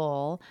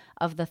mindful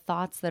of the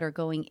thoughts that are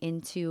going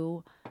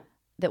into,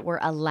 that we're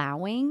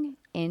allowing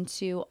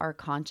into our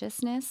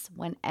consciousness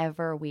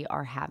whenever we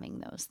are having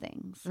those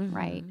things,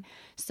 right?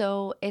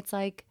 So it's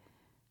like,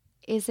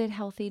 is it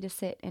healthy to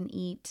sit and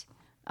eat,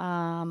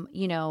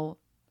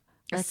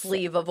 A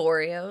sleeve of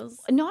Oreos?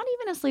 not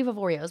even a sleeve of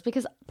Oreos,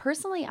 because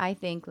personally I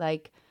think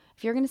like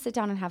if you're going to sit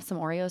down and have some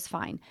Oreos,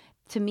 fine.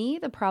 To me,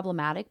 the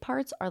problematic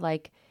parts are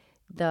like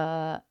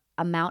the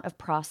amount of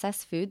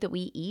processed food that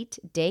we eat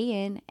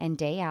day in and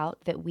day out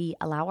that we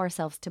allow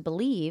ourselves to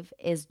believe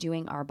is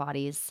doing our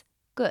bodies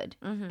good,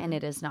 and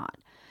it is not.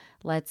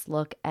 Let's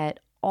look at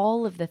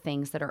all of the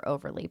things that are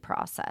overly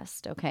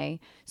processed, okay?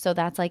 So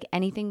that's like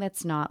anything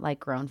that's not like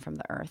grown from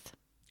the earth.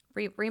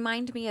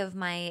 Remind me of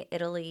my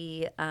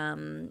Italy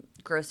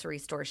grocery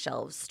store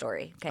shelves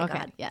story. Okay, go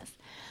ahead. Yes.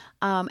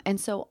 And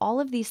so all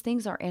of these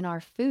things are in our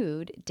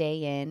food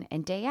day in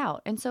and day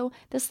out. And so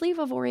the sleeve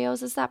of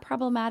Oreos, is that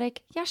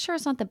problematic? Yeah, sure,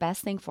 it's not the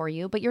best thing for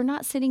you, but you're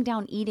not sitting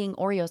down eating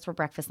Oreos for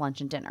breakfast,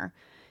 lunch, and dinner.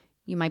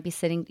 You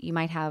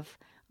might have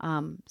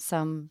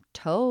some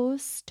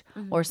toast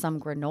or some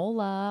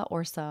granola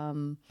or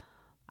some,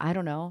 I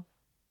don't know,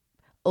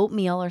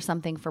 oatmeal or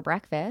something for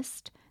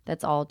breakfast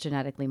that's all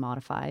genetically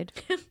modified.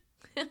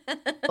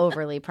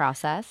 Overly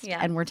processed. Yeah.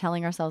 And we're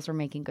telling ourselves we're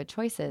making good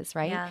choices,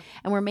 right? Yeah.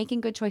 And we're making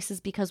good choices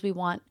because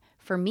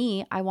for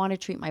me, I want to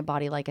treat my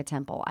body like a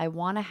temple. I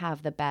want to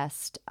have the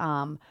best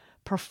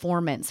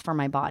performance for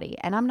my body.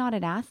 And I'm not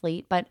an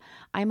athlete, but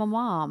I'm a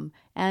mom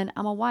and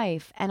I'm a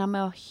wife and I'm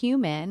a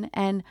human,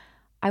 and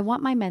I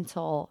want my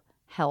mental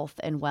health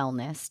and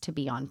wellness to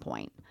be on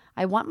point.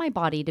 I want my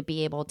body to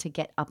be able to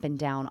get up and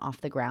down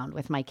off the ground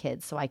with my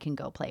kids so I can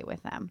go play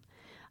with them.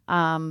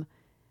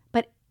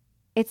 But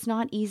it's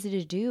not easy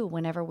to do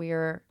whenever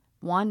we're,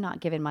 one, not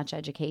given much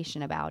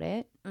education about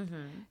it.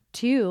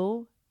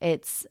 Two,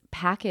 it's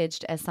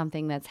packaged as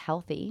something that's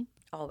healthy.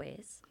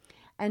 Always.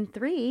 And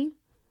three,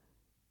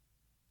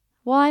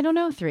 well, I don't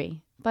know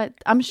three, but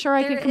I'm sure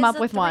I could come up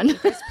with one.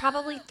 There's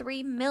probably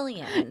 3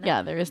 million.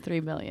 Yeah, there is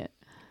 3 million.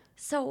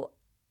 So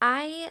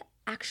I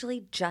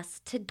actually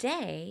just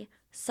today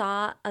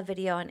saw a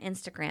video on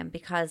Instagram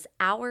because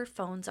our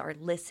phones are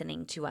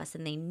listening to us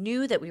and they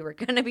knew that we were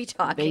going to be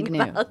talking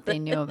about this. They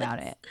knew about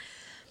it.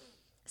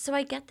 So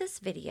I get this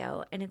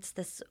video and it's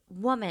this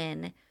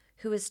woman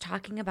who is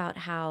talking about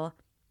how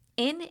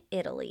in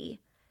Italy,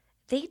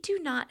 they do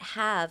not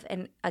have,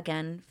 and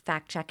again,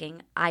 fact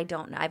checking, I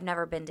don't know. I've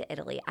never been to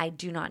Italy. I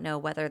do not know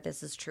whether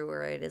this is true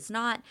or it is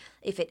not.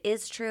 If it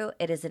is true,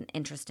 it is an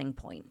interesting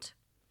point.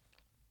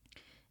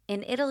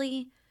 In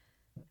Italy,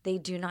 they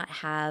do not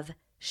have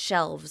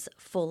shelves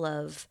full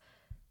of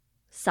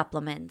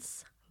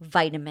supplements,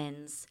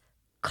 vitamins,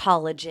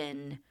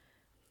 collagen,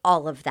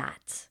 all of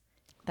that.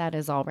 That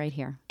is all right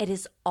here. It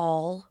is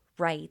all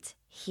right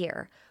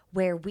here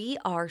where we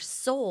are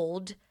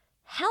sold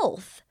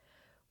health.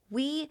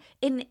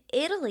 In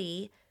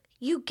Italy,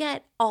 you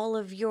get all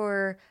of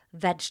your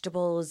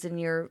vegetables and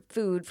your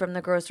food from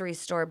the grocery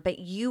store, but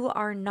you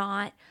are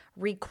not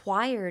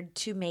required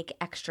to make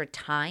extra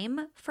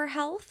time for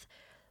health.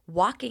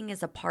 Walking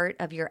is a part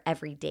of your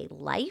everyday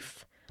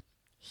life.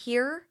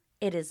 Here,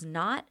 it is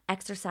not.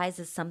 Exercise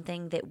is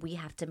something that we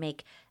have to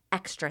make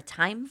extra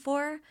time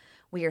for.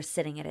 We are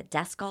sitting at a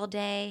desk all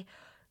day.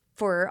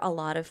 For a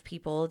lot of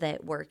people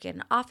that work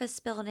in office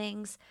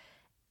buildings,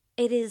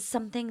 it is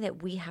something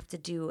that we have to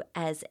do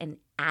as an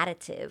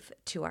additive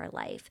to our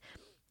life.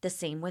 The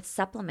same with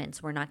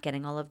supplements. We're not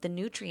getting all of the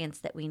nutrients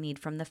that we need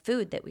from the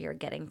food that we are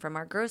getting from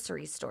our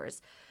grocery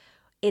stores.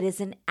 It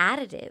is an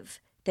additive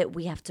that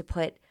we have to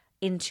put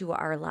into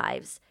our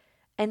lives.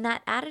 And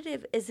that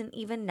additive isn't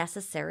even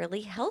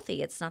necessarily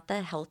healthy. It's not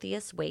the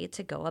healthiest way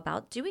to go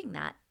about doing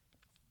that.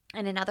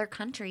 And in other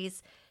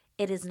countries,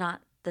 it is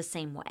not the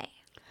same way.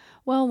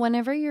 Well,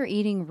 whenever you're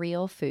eating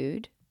real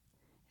food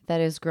that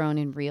is grown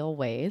in real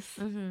ways,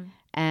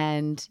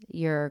 and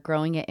you're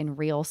growing it in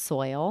real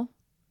soil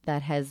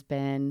that has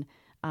been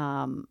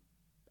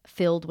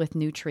filled with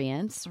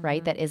nutrients,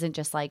 right? That isn't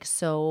just like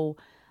so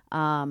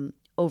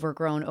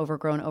overgrown.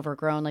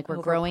 Like we're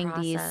growing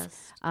these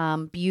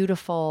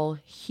beautiful,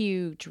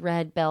 huge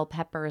red bell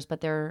peppers,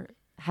 but they're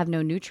have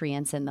no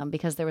nutrients in them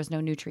because there was no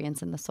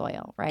nutrients in the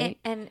soil, right?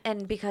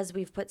 And because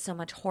we've put so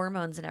much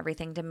hormones and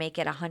everything to make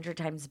it 100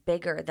 times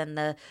bigger than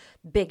the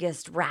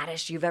biggest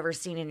radish you've ever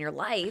seen in your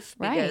life,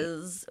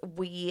 because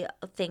we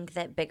think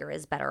that bigger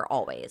is better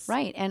always.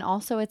 Right. And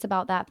also it's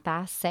about that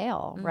fast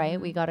sale,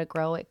 right? We got to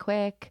grow it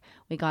quick.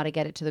 We got to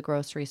get it to the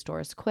grocery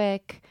stores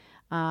quick.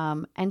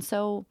 And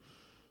so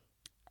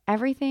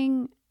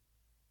everything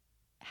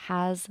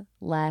has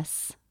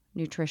less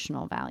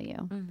nutritional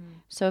value.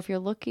 So if you're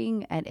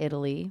looking at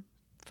Italy,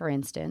 for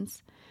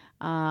instance,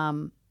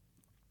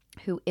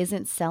 who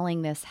isn't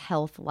selling this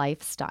health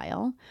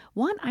lifestyle,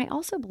 one, I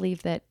also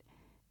believe that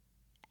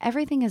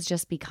everything has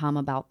just become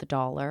about the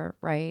dollar,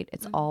 right?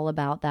 It's all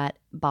about that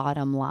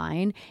bottom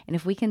line. And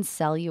if we can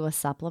sell you a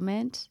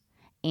supplement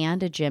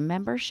and a gym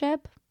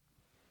membership,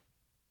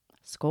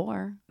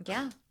 score.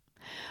 Yeah.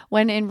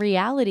 When in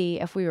reality,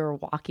 if we were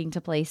walking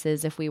to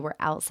places, if we were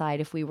outside,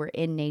 if we were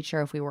in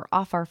nature, if we were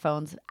off our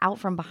phones, out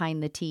from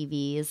behind the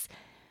TVs,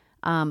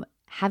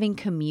 having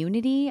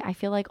community, I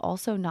feel like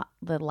also not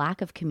the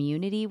lack of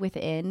community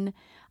within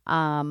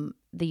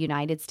the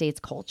United States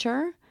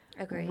culture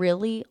Agreed.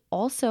 really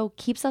also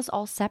keeps us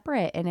all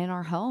separate and in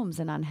our homes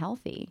and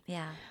unhealthy.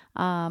 Yeah.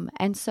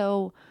 And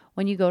so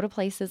when you go to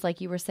places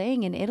like you were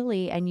saying in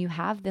Italy and you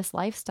have this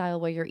lifestyle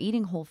where you're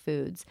eating whole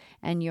foods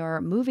and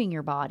you're moving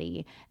your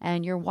body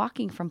and you're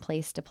walking from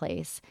place to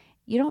place,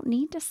 you don't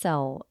need to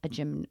sell a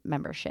gym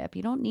membership.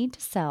 You don't need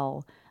to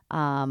sell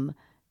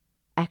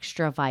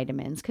extra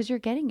vitamins because you're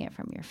getting it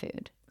from your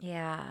food.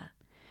 Yeah.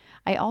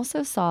 I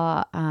also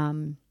saw,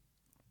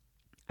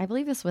 I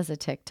believe this was a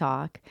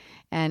TikTok,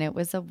 and it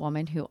was a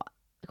woman who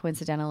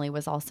coincidentally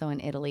was also in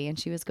Italy, and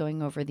she was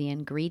going over the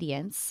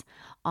ingredients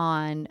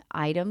on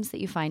items that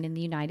you find in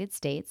the United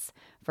States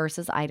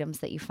versus items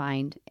that you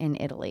find in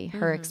Italy,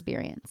 her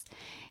experience.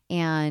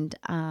 And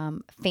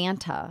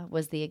Fanta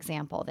was the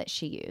example that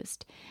she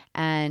used.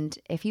 And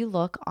if you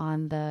look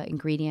on the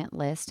ingredient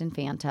list in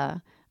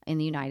Fanta in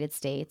the United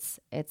States,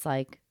 it's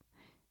like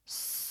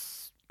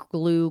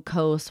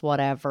glucose,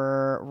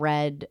 whatever,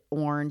 red,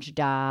 orange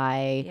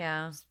dye,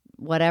 Yeah.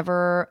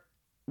 whatever,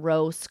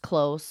 rose,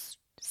 close,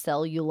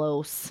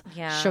 cellulose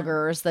Yeah.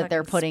 sugars that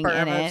they're Fucking putting in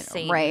sperm of it,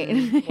 Satan, right?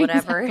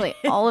 whatever.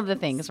 Exactly. All of the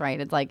things, right?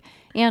 It's like,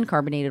 and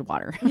carbonated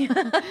water,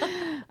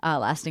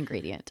 last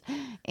ingredient.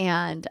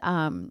 And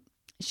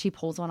she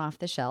pulls one off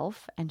the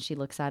shelf and she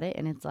looks at it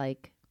and it's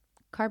like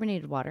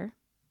carbonated water,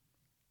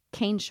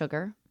 cane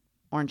sugar,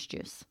 orange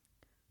juice.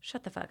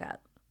 Shut the fuck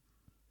up.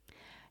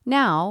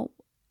 Now,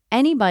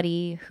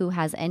 anybody who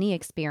has any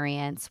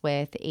experience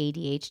with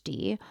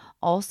ADHD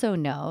also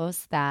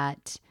knows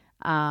that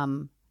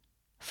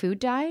food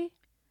dye.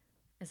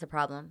 Is a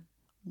problem.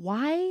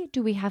 Why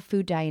do we have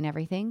food dye in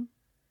everything?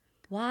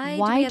 Why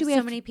Why do do we we have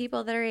have- so many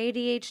people that are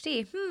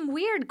ADHD?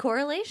 Weird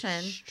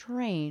correlation.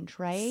 Strange,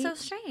 right? So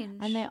strange.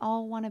 And they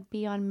all want to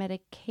be on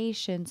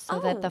medication so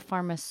that the Oh.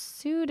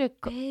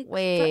 pharmaceutical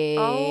Big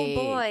oh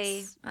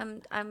boy.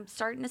 I'm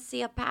starting to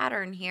see a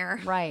pattern here.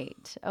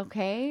 Right.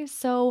 Okay.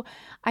 So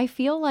I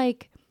feel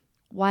like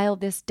while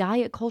this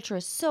diet culture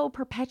is so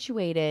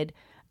perpetuated,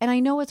 and I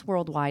know it's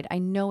worldwide, I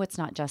know it's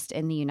not just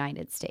in the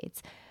United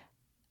States,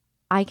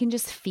 I can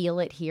just feel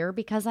it here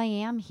because I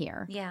am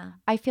here. Yeah.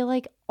 I feel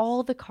like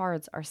all the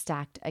cards are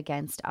stacked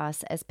against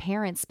us as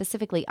parents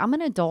specifically. I'm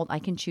an adult. I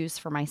can choose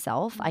for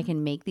myself. I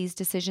can make these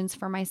decisions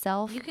for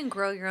myself. You can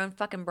grow your own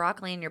fucking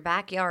broccoli in your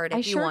backyard if I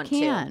you sure want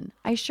can.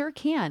 I sure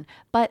can.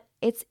 But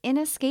it's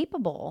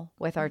inescapable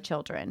with our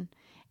children.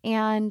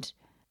 And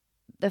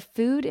the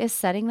food is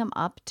setting them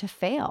up to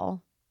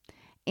fail.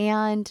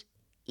 And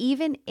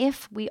even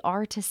if we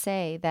are to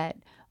say that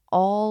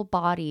all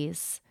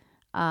bodies,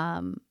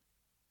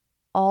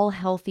 all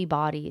healthy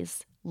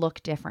bodies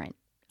look different,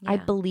 I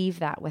Yeah. believe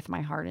that with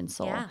my heart and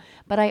soul. Yeah.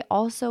 But I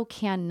also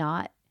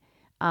cannot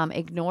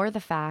ignore the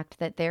fact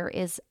that there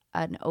is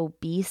an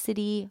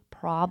obesity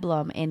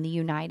problem in the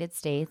United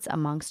States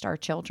amongst our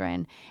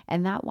children.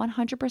 And that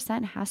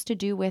 100% has to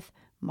do with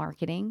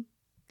marketing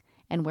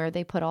and where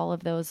they put all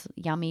of those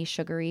yummy,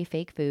 sugary,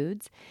 fake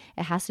foods.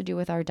 It has to do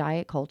with our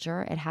diet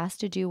culture. It has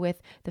to do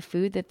with the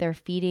food that they're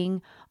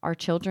feeding our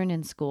children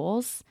in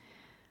schools.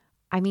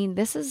 I mean,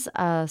 this is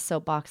a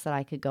soapbox that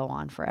I could go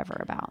on forever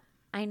about.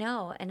 I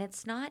know. And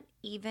it's not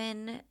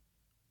even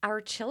our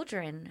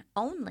children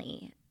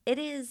only, it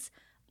is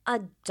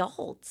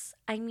adults.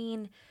 I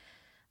mean,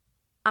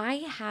 I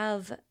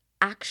have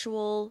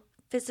actual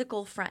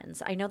physical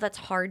friends. I know that's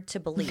hard to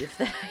believe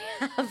that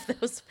I have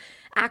those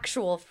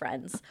actual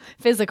friends,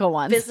 Physical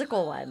ones.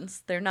 physical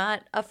ones. They're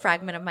not a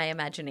fragment of my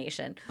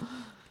imagination.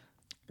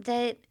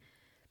 That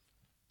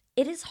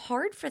it is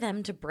hard for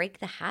them to break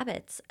the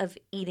habits of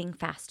eating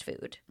fast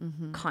food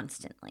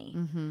constantly.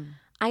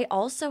 I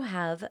also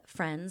have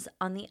friends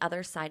on the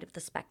other side of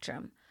the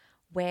spectrum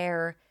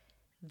where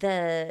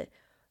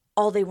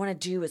all they want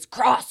to do is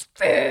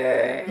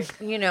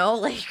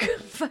CrossFit, like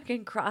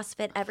fucking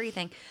CrossFit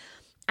everything.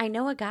 I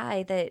know a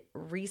guy that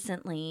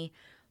recently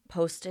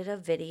posted a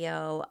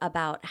video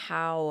about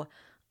how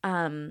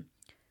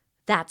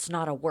that's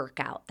not a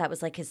workout. That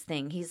was like his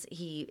thing.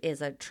 He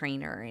is a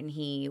trainer and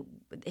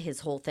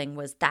his whole thing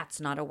was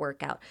that's not a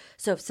workout.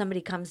 So if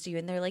somebody comes to you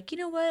and they're like, you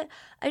know what?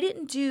 I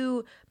didn't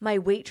do my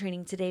weight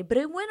training today, but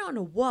I went on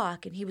a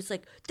walk, and he was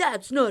like,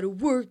 that's not a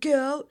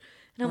workout.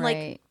 And I'm like,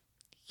 Right.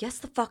 yes,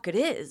 the fuck it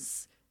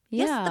is.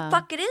 Yes, Yeah. the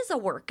fuck it is a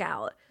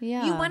workout.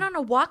 Yeah. You went on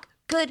a walk,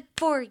 good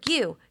for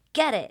you.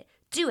 Get it.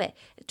 Do it.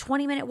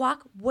 20-minute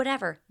walk,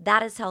 whatever.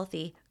 That is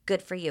healthy.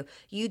 good for you.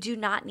 You do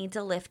not need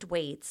to lift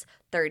weights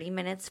 30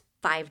 minutes,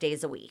 5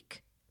 days a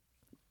week.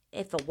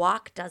 If a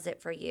walk does it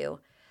for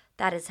you,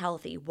 that is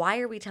healthy. Why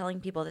are we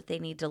telling people that they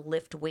need to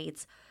lift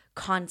weights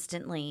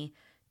constantly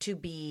to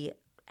be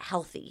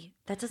healthy?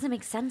 That doesn't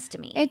make sense to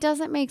me. It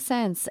doesn't make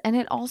sense. And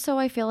it also,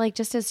 I feel like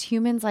just as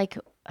humans, like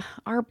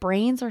our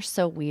brains are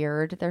so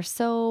weird. They're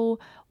so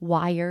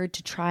wired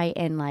to try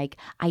and like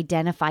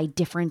identify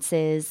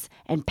differences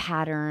and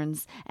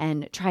patterns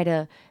and try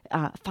to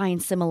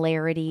find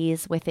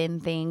similarities within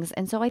things.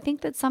 And so I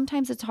think that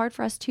sometimes it's hard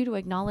for us too to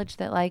acknowledge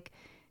that like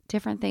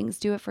different things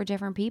do it for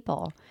different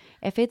people.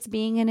 If it's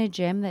being in a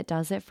gym that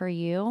does it for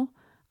you,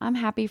 I'm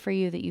happy for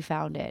you that you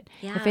found it.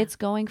 Yeah. If it's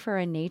going for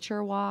a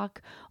nature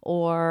walk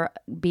or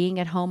being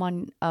at home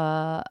on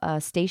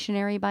a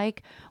stationary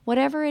bike,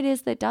 whatever it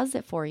is that does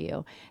it for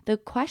you, the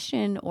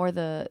question or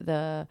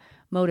the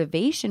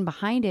motivation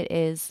behind it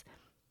is,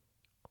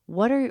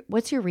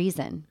 what's your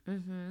reason?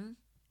 Mm-hmm.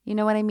 You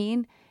know what I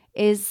mean?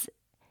 Is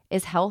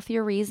health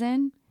your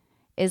reason?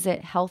 Is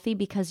it healthy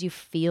because you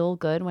feel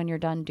good when you're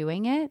done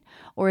doing it?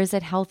 Or is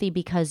it healthy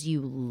because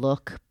you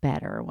look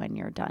better when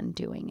you're done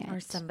doing it? Or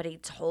somebody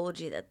told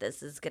you that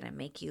this is going to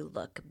make you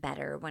look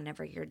better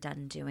whenever you're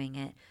done doing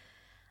it.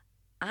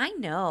 I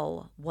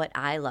know what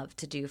I love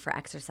to do for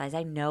exercise.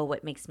 I know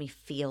what makes me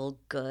feel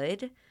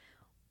good.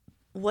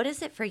 What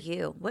is it for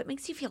you? What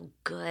makes you feel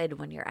good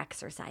when you're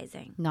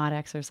exercising? Not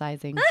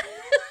exercising.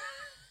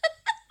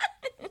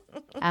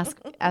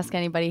 Ask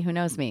anybody who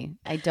knows me.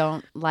 I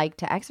don't like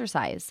to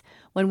exercise.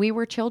 When we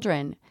were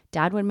children,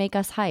 Dad would make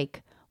us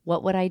hike.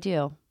 What would I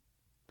do?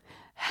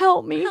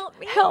 Help me. Help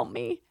me. Help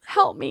me.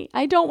 Help me.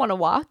 I don't want to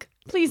walk.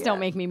 Please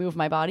don't make me move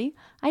my body.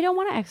 I don't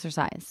want to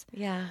exercise.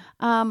 Yeah.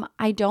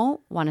 I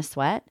don't want to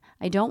sweat.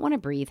 I don't want to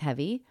breathe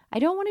heavy. I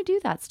don't want to do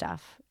that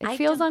stuff. It I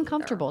feels don't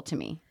uncomfortable to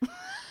me.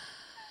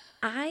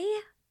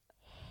 I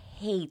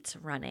hate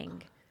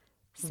running.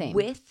 Same.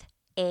 With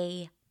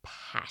a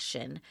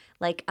passion,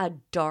 like a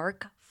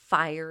dark,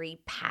 fiery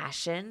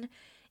passion.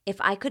 If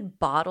I could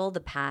bottle the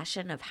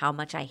passion of how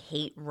much I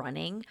hate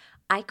running,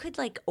 I could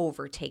like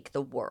overtake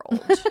the world.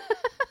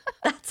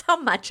 That's how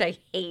much I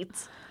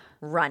hate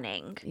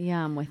running.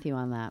 Yeah, I'm with you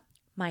on that.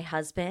 My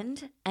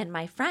husband and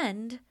my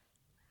friend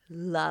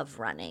love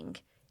running.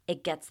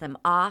 It gets them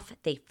off.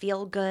 They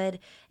feel good.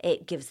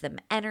 It gives them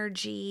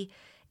energy.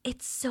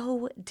 It's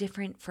so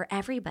different for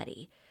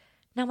everybody.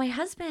 Now, my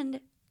husband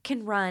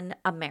can run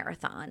a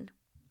marathon.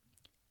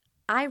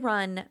 I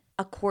run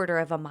a quarter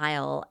of a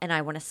mile and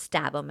I want to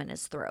stab him in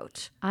his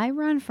throat. I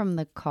run from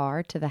the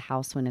car to the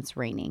house when it's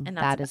raining. And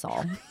That is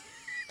all.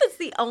 That's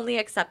the only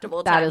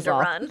acceptable That time is to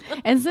all. run.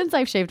 And since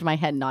I've shaved my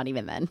head, not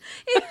even then.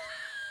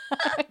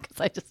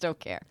 Because I just don't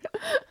care.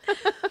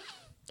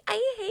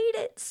 I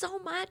hate it so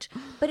much.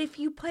 But if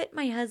you put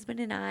my husband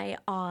and I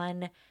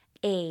on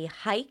a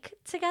hike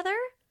together,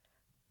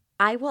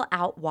 I will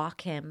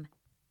outwalk him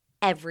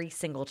every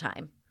single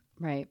time.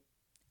 Right.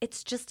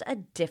 It's just a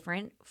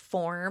different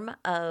form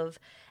of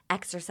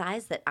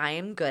exercise that I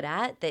am good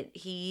at, that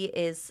he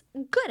is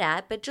good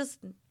at, but just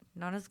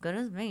not as good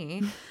as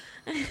me.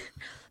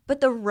 But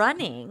the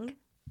running,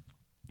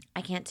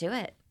 I can't do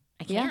it.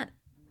 I Yeah. can't.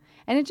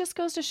 And it just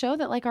goes to show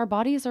that like our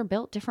bodies are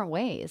built different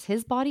ways.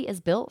 His body is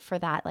built for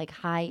that like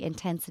high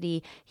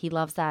intensity. He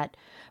loves that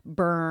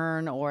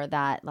burn or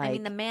that like. I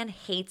mean, the man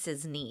hates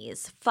his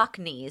knees. Fuck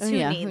knees. Oh, Who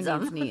yeah, needs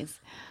them?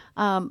 knees?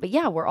 But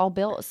yeah, we're all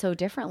built so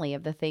differently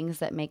of the things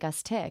that make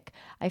us tick.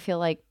 I feel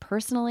like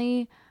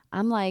personally,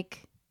 I'm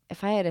like,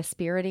 if I had a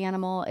spirit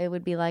animal, it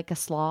would be like a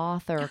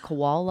sloth or a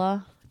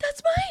koala.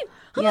 That's mine.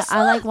 I'm a Yeah,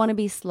 I like sloth. want to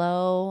be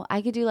slow.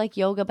 I could do like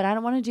yoga, but I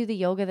don't want to do the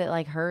yoga that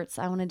like hurts.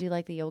 I want to do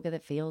like the yoga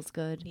that feels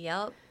good.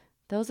 Yep.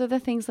 Those are the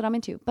things that I'm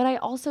into. But I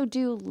also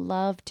do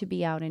love to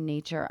be out in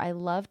nature. I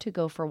love to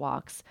go for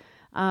walks.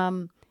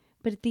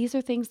 But these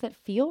are things that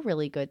feel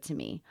really good to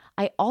me.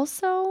 I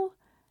also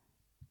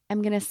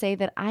am going to say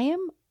that I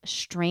am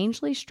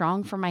strangely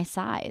strong for my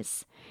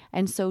size.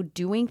 And so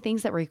doing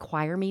things that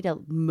require me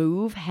to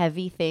move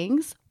heavy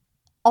things,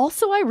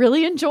 also I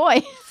really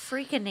enjoy.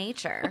 Freaking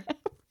nature.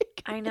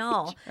 I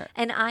know.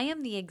 And I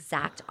am the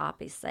exact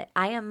opposite.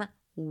 I am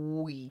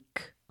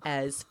weak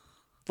as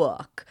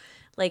fuck.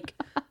 Like,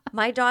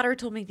 my daughter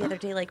told me the other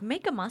day, like,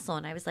 make a muscle.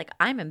 And I was like,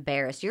 I'm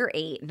embarrassed. You're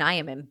 8 and I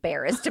am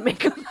embarrassed to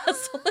make a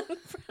muscle in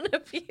front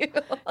of you.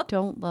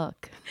 Don't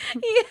look.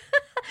 Yeah.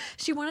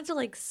 She wanted to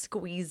like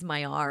squeeze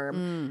my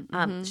arm.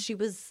 She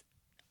was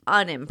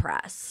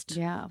unimpressed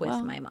Yeah, with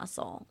well. my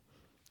muscle.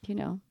 You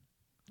know,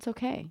 it's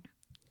okay.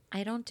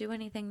 I don't do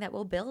anything that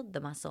will build the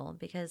muscle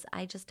because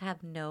I just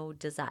have no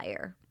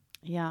desire.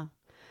 Yeah.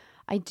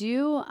 I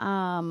do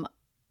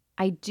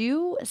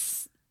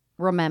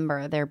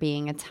remember there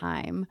being a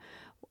time,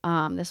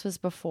 this was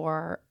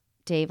before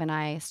Dave and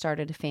I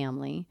started a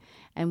family,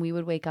 and we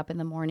would wake up in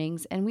the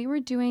mornings and we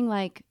were doing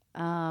like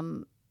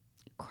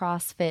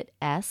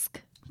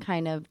CrossFit-esque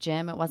kind of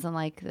gym. It wasn't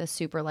like the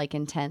super like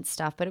intense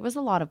stuff, but it was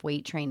a lot of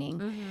weight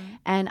training.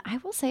 And I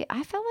will say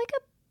I felt like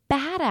a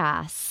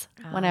badass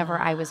whenever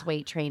I was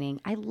weight training.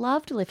 I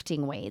loved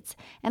lifting weights,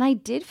 and I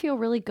did feel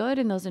really good,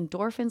 and those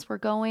endorphins were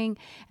going,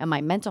 and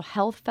my mental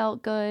health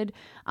felt good,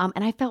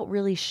 and I felt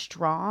really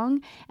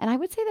strong. And I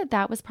would say that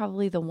that was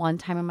probably the one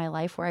time in my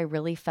life where I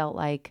really felt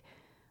like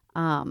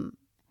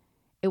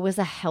it was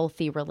a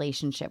healthy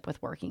relationship with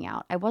working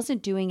out. I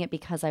wasn't doing it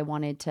because I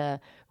wanted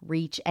to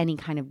reach any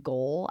kind of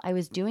goal. I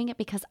was doing it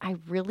because I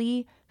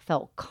really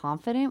felt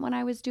confident when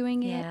I was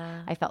doing it.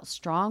 Yeah. I felt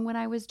strong when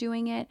I was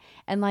doing it.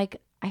 And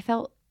like, I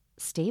felt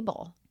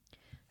stable.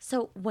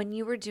 So when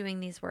you were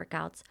doing these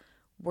workouts,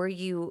 were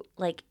you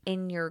like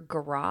in your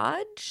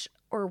garage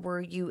or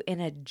were you in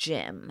a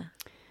gym?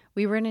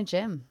 We were in a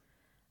gym.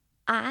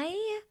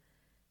 I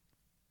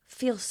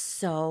feel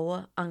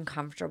so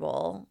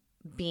uncomfortable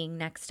being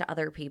next to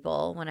other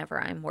people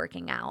whenever I'm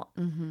working out.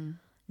 Mm-hmm.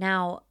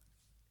 Now,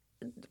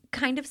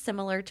 kind of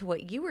similar to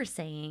what you were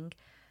saying,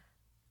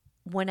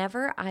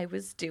 whenever I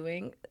was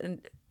doing,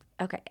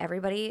 okay,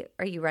 everybody,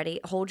 are you ready?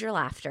 Hold your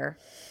laughter.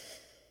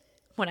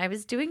 When I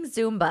was doing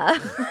Zumba,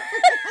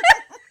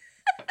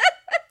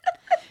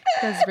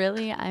 Because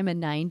really, I'm a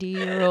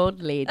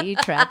 90-year-old lady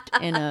trapped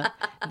in a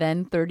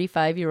then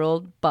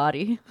 35-year-old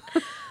body.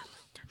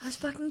 I was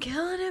fucking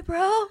killing it,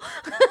 bro.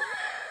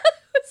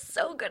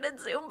 So good at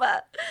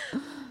Zumba.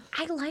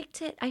 I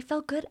liked it. I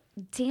felt good.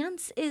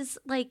 Dance is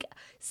like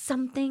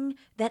something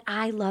that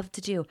I love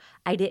to do.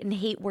 I didn't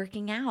hate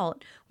working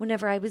out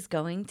whenever I was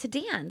going to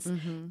dance,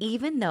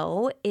 even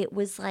though it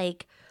was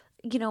like,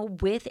 you know,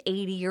 with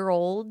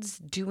 80-year-olds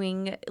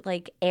doing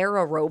like air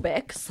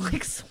aerobics,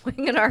 like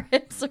swinging our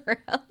hips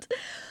around.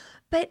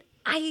 But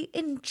I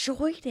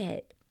enjoyed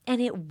it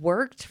and it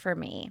worked for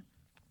me.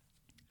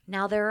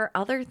 Now, there are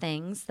other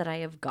things that I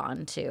have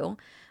gone to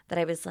that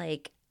I was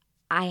like,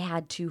 I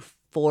had to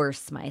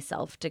force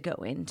myself to go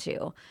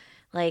into.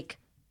 Like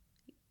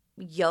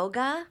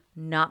yoga,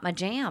 not my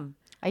jam.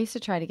 I used to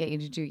try to get you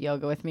to do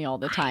yoga with me all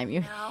the time.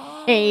 You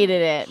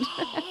hated it.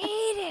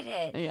 Hated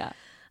it. Yeah.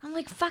 I'm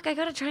like, fuck, I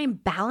gotta try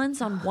and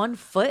balance on one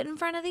foot in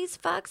front of these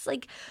fucks.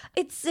 Like,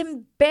 it's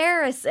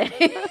embarrassing.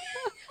 It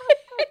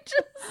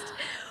just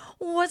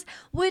was,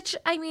 which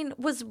I mean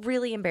was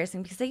really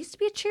embarrassing because I used to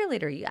be a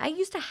cheerleader. I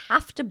used to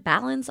have to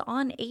balance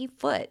on a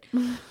foot.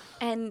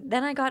 And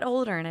then I got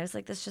older and I was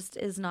like, this just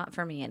is not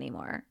for me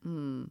anymore.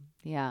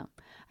 Yeah.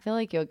 I feel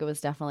like yoga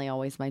was definitely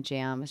always my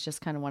jam. It's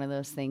just kind of one of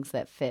those things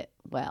that fit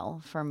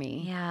well for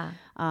me. Yeah.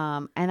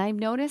 And I've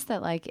noticed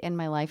that like in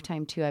my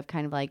lifetime too, I've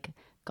kind of like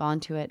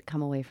gone to it,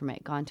 come away from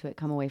it, gone to it,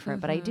 come away from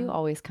it. But I do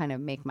always kind of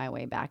make my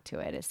way back to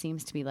it. It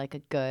seems to be like a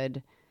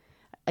good,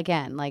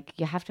 again, like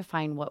you have to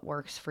find what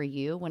works for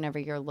you whenever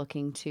you're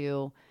looking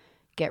to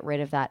get rid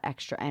of that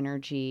extra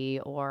energy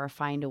or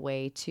find a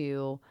way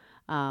to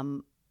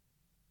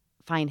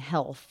find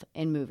health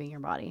in moving your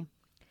body.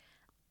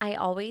 I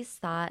always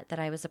thought that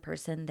I was a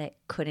person that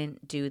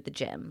couldn't do the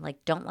gym.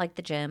 Like, don't like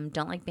the gym,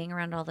 don't like being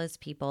around all those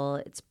people.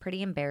 It's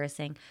pretty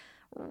embarrassing.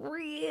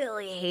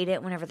 Really hate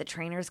it whenever the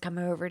trainers come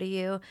over to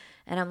you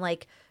and I'm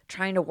like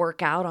trying to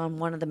work out on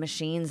one of the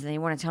machines and they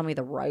want to tell me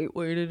the right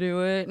way to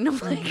do it. And I'm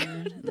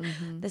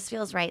like, this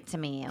feels right to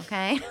me,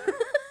 okay?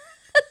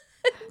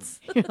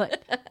 You're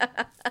like,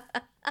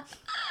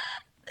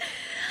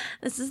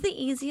 this is the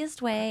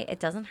easiest way.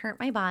 It doesn't hurt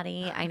my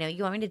body. I know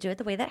you want me to do it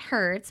the way that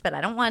hurts, but I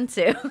don't want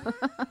to.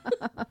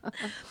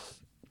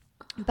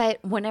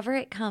 But whenever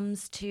it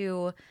comes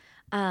to,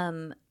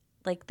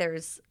 like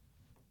there's,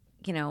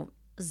 you know,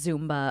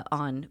 Zumba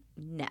on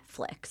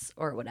Netflix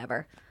or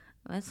whatever,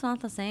 it's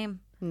not the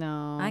same.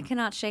 no. I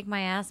cannot shake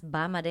my ass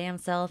by my damn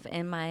self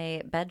in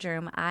my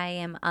bedroom. I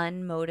am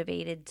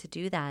unmotivated to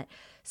do that.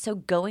 So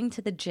going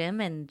to the gym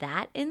in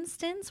that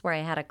instance where I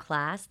had a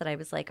class that I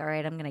was like, all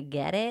right, I'm going to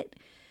get it.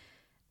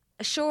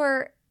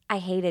 Sure, I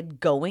hated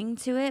going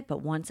to it,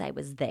 but once I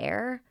was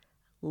there,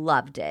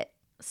 loved it.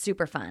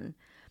 Super fun.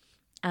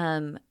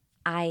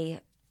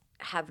 I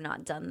have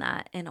not done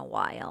that in a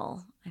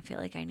while. I feel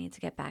like I need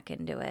to get back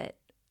into it.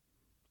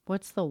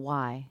 What's the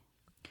why?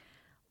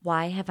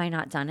 Why have I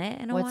not done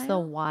it in a while? What's the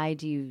why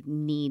do you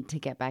need to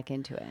get back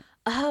into it?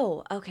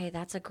 Oh, okay.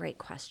 That's a great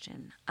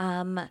question.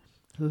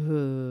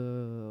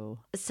 Ooh,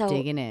 So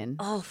digging in.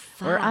 Oh,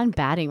 fuck. We're on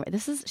batting.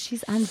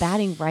 She's on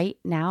batting right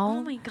now.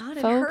 Oh my God,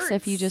 it folks! If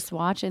hurts. you just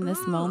watch in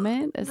this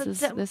moment,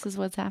 this is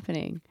what's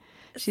happening.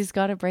 She's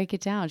got to break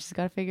it down. She's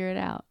got to figure it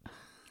out.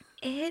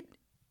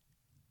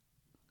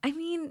 I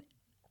mean,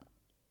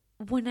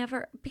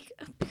 whenever,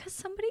 because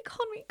somebody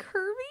called me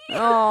curvy.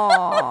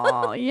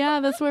 Oh, yeah,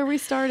 that's where we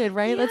started,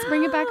 right? Let's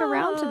bring it back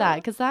around to that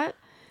because that's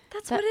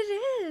what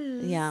it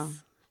is. yeah.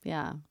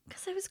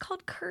 Because I was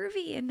called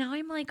curvy and now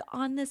I'm like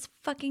on this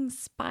fucking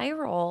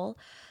spiral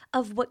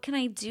of what can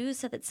I do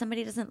so that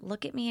somebody doesn't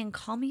look at me and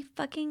call me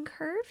fucking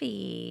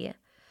curvy.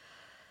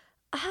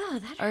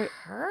 Oh, that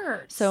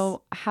hurts.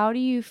 So, how do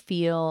you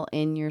feel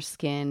in your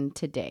skin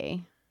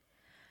today?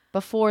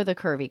 Before the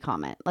curvy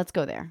comment, let's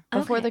go there.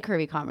 Before Okay. the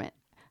curvy comment,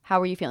 how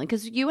were you feeling?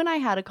 Because you and I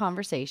had a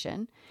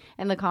conversation,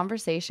 and the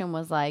conversation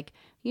was like,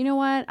 you know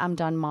what? I'm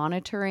done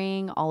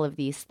monitoring all of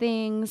these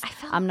things.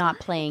 felt I'm not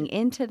playing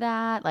into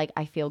that. Like,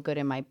 I feel good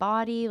in my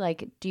body.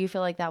 Like, do you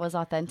feel like that was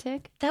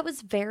authentic? That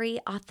was very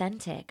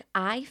authentic.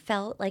 I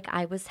felt like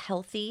I was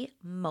healthy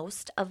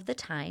most of the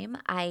time.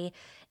 I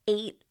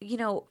ate,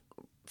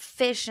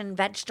 fish and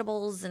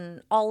vegetables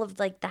and all of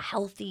like the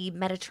healthy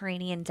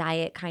Mediterranean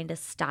diet kind of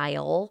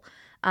style.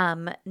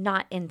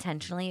 Not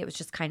intentionally. It was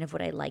just kind of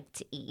what I liked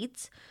to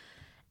eat.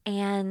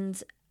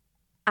 And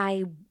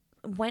I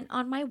went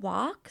on my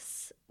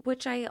walks,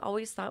 which I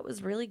always thought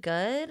was really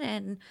good.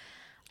 And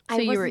So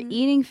you were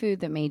eating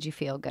food that made you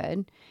feel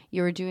good.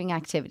 You were doing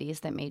activities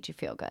that made you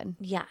feel good.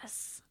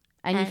 Yes.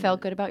 And you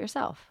felt good about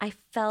yourself. I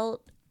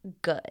felt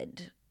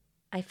good.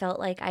 I felt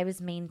like I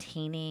was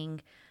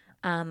maintaining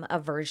a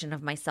version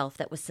of myself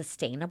that was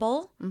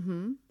sustainable,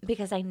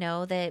 because I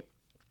know that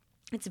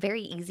it's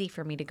very easy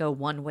for me to go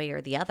one way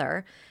or the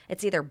other.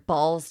 It's either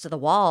balls to the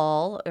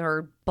wall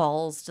or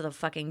balls to the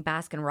fucking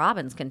Baskin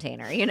Robbins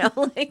container,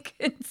 like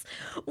it's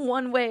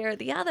one way or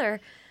the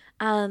other.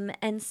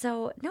 And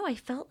so, no, I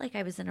felt like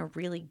I was in a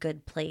really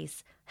good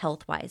place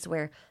health-wise,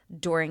 where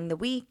during the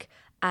week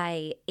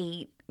I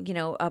ate,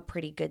 a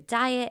pretty good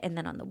diet. And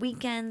then on the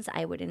weekends,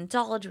 I would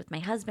indulge with my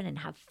husband and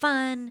have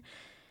fun.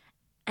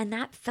 And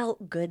that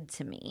felt good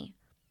to me.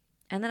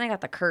 And then I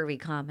got the curvy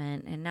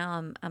comment, and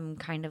now I'm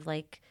kind of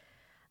like,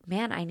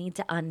 man, I need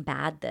to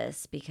unbad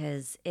this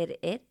because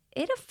it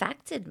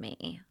affected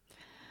me.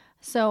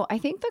 So I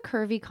think the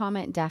curvy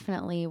comment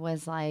definitely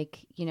was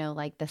like,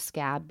 like the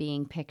scab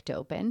being picked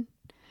open.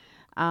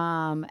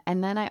 And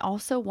then I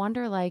also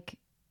wonder, like,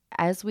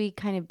 as we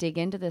kind of dig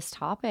into this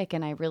topic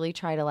and I really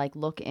try to like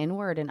look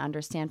inward and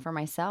understand for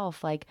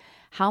myself, like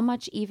how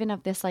much even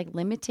of this, like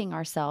limiting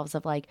ourselves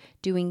of like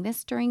doing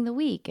this during the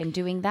week and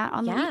doing that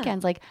on the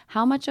weekends, like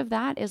how much of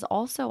that is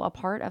also a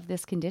part of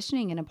this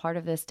conditioning and a part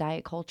of this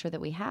diet culture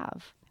that we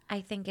have?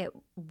 I think it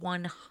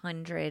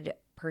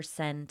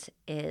 100%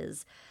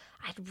 is.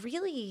 I'd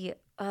really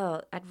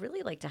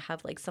like to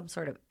have like some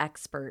sort of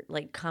expert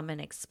like come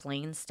and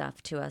explain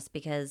stuff to us,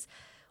 because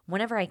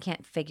whenever I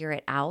can't figure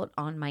it out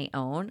on my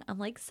own, I'm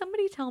like,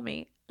 somebody tell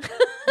me.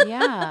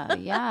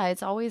 Yeah.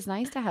 It's always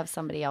nice to have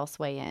somebody else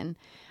weigh in,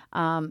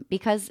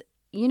 because,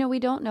 we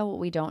don't know what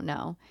we don't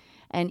know.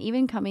 And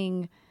even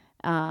coming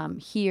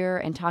here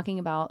and talking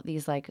about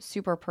these like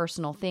super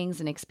personal things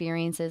and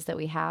experiences that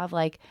we have,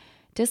 like,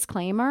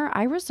 disclaimer,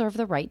 I reserve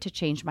the right to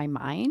change my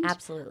mind.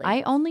 Absolutely.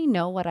 I only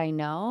know what I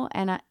know.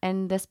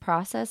 And this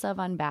process of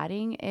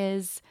unbatting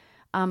is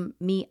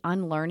me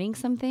unlearning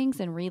some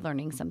things and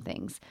relearning some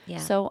things. Yeah.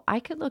 So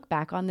I could look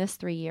back on this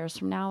 3 years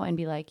from now and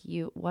be like,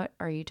 what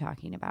are you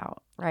talking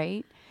about?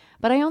 Right.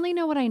 But I only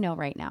know what I know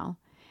right now.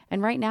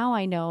 And right now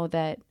I know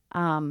that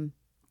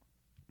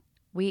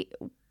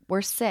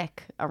we're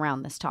sick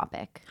around this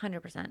topic.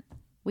 100%.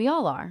 We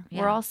all are.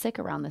 Yeah. We're all sick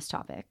around this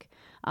topic.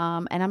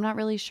 And I'm not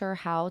really sure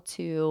how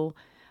to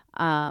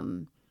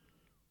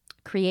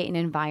create an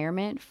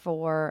environment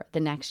for the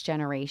next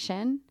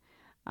generation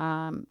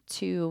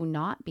to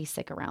not be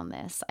sick around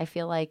this. I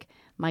feel like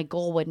my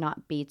goal would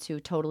not be to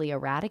totally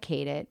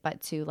eradicate it,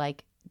 but to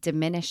like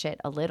diminish it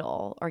a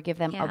little or give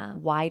them a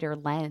wider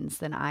lens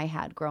than I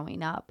had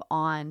growing up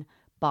on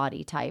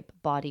body type,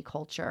 body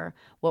culture,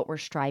 what we're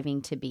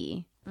striving to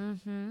be.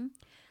 Mm-hmm.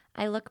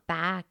 I look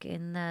back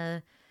in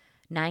the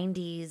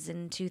 90s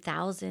and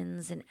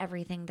 2000s and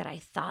everything that I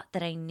thought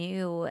that I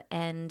knew.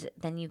 And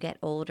then you get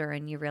older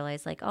and you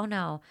realize like, oh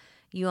no,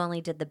 you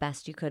only did the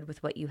best you could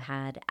with what you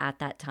had at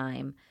that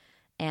time.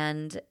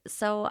 And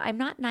so I'm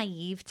not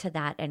naive to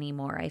that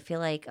anymore. I feel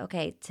like,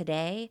 okay,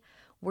 today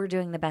we're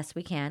doing the best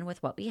we can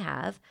with what we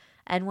have.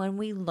 And when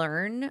we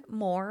learn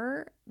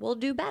more, we'll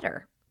do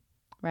better.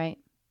 Right.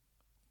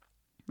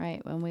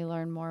 Right. When we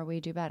learn more, we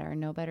do better.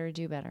 Know better,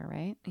 do better,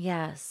 right?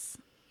 Yes.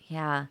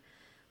 Yeah.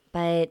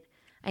 But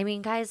I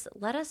mean, guys,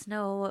 let us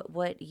know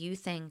what you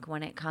think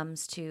when it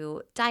comes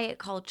to diet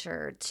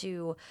culture,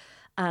 to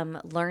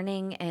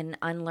learning and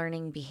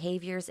unlearning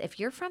behaviors. If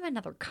you're from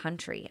another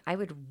country, I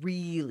would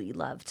really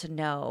love to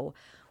know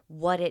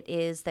what it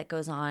is that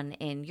goes on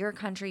in your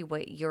country,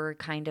 what your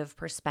kind of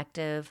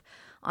perspective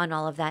on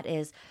all of that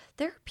is.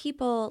 There are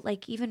people,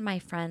 like even my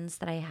friends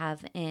that I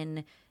have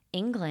in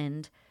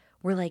England,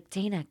 were like,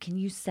 Dana, can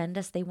you send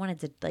us? They wanted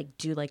to like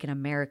do like an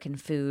American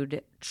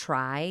food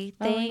try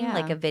thing,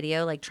 like a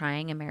video like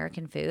trying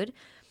American food.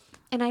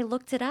 And I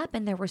looked it up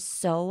and there were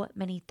so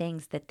many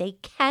things that they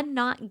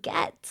cannot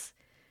get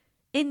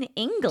in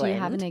England. Do you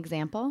have an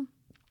example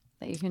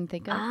that you can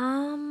think of?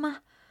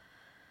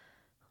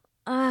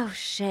 Oh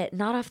shit,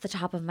 not off the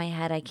top of my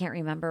head. I can't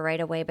remember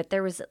right away, but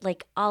there was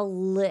like a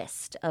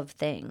list of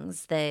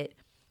things that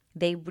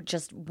they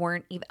just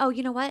weren't even. Oh,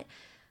 you know what?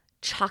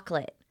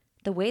 Chocolate.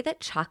 The way that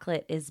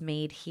chocolate is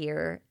made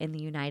here in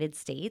the United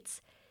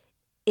States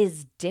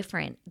is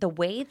different. The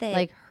way that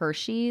like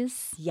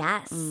Hershey's?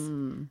 Yes.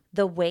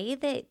 The way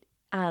that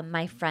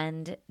my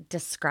friend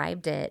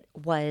described it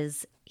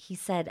was, he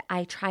said,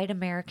 I tried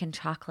American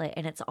chocolate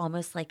and it's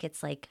almost like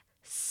it's like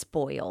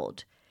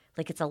spoiled.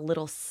 Like it's a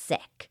little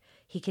sick.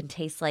 He can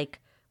taste like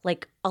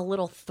like a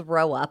little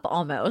throw up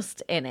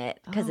almost in it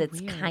because Oh,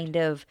 it's weird. kind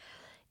of,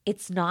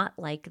 it's not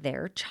like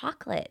their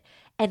chocolate.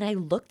 And I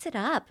looked it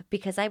up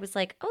because I was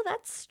like, oh,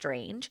 that's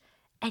strange.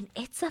 And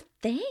it's a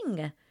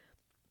thing.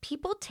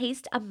 People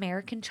taste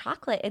American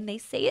chocolate and they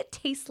say it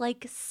tastes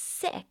like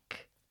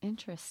sick.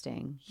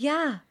 Interesting.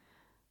 Yeah.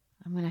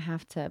 I'm going to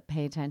have to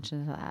pay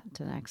attention to that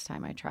to next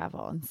time I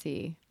travel and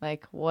see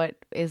like what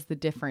is the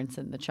difference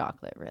in the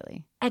chocolate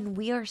really. And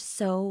we are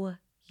so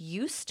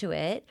used to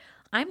it.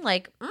 I'm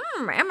like,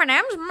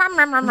 M&M's.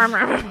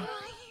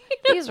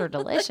 These are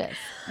delicious.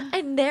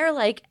 And they're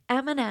like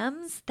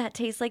M&M's that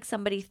taste like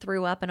somebody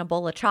threw up in a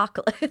bowl of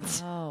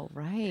chocolate. Oh,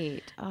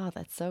 right. Oh,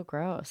 that's so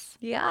gross.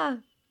 Yeah.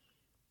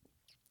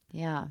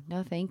 Yeah.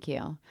 No, thank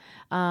you.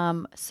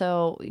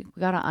 So we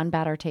got to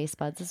unbat our taste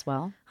buds as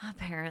well.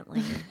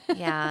 Apparently.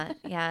 Yeah.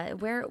 Yeah.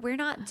 We're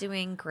not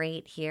doing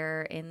great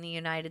here in the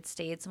United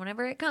States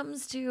whenever it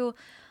comes to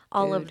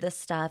all of Food. this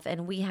stuff.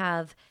 And we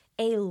have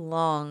a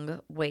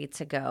long way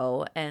to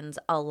go and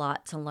a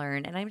lot to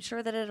learn. And I'm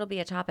sure that it'll be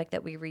a topic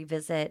that we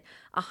revisit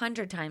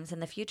 100 times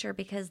in the future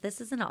because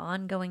this is an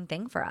ongoing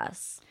thing for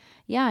us.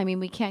 Yeah, I mean,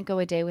 we can't go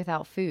a day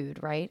without food,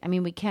 right? I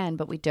mean, we can,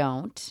 but we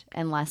don't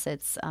unless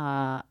it's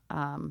A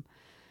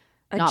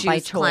not by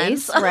juice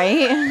choice, cleanse.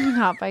 right?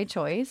 Not by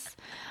choice.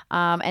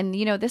 And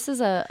you know, this is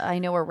I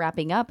know we're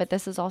wrapping up, but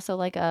this is also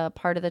like a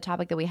part of the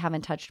topic that we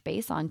haven't touched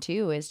base on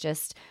too, is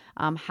just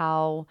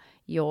how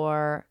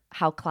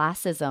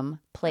classism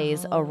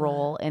plays a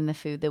role in the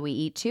food that we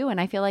eat too.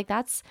 And I feel like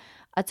that's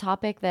a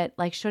topic that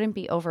like shouldn't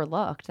be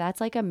overlooked.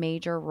 That's like a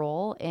major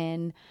role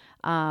in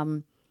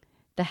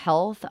the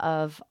health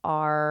of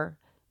our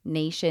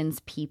nation's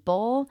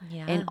people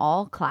Yeah. in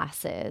all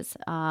classes,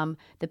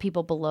 the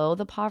people below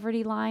the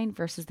poverty line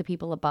versus the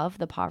people above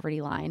the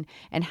poverty line,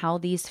 and how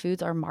these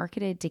foods are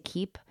marketed to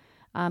keep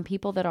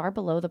people that are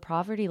below the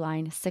poverty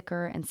line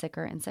sicker and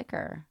sicker and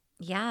sicker.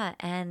 Yeah.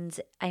 And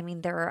I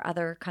mean, there are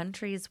other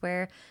countries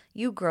where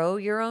you grow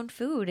your own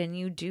food and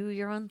you do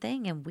your own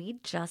thing. And we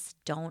just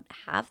don't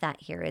have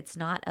that here. It's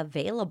not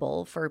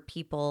available for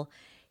people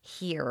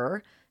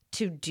here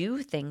to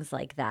do things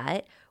like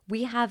that.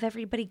 We have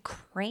everybody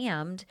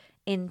crammed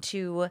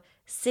into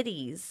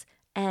cities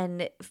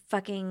and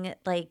fucking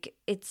like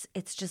it's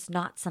just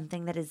not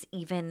something that is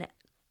even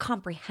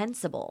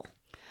comprehensible.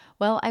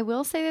 Well, I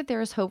will say that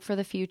there is hope for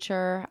the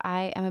future.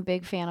 I am a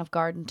big fan of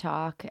garden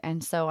talk.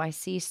 And so I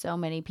see so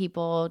many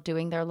people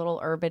doing their little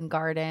urban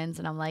gardens.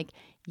 And I'm like,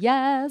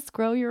 yes,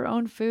 grow your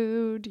own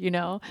food. You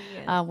know,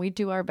 we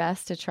do our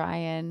best to try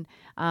and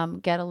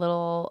get a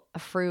little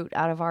fruit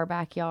out of our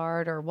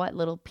backyard or what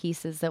little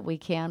pieces that we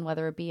can,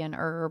 whether it be an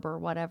herb or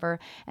whatever.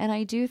 And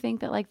I do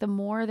think that like the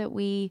more that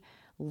we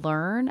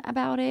learn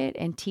about it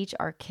and teach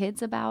our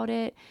kids about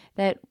it,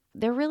 that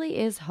there really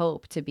is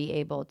hope to be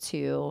able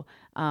to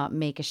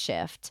make a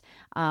shift.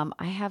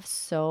 I have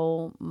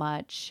so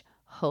much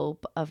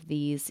hope of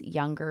these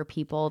younger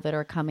people that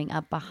are coming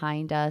up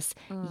behind us.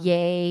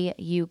 Yay,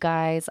 you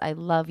guys. I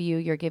love you.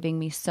 You're giving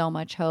me so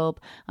much hope.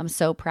 I'm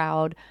so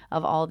proud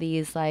of all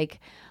these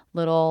like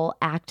little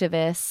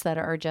activists that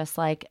are just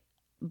like,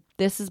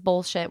 this is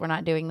bullshit. We're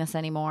not doing this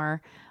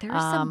anymore. There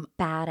are some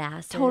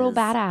badasses. Total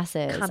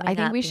badasses. coming I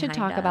think up we should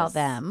behind talk about us.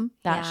 them.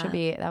 That would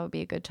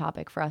be a good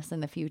topic for us in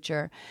the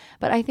future.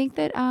 But I think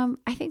that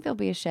I think there'll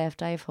be a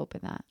shift. I have hope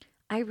in that.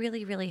 I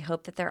really, really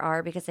hope that there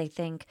are, because I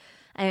think,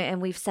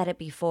 and we've said it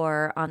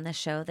before on the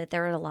show, that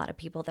there are a lot of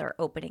people that are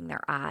opening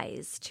their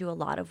eyes to a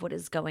lot of what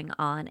is going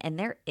on. And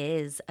there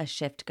is a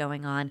shift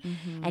going on.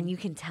 And you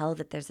can tell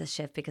that there's a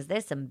shift because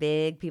there's some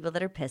big people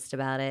that are pissed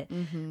about it.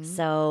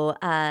 So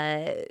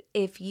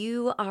if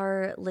you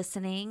are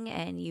listening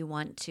and you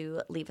want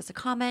to leave us a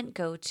comment,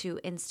 go to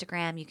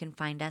Instagram. You can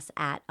find us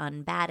at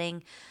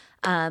Unbatting.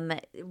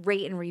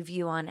 Rate and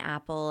review on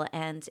Apple.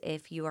 And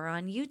if you are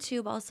on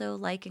YouTube, also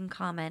like and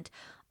comment.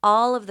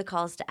 All of the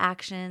calls to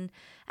action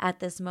at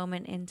this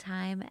moment in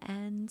time.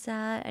 And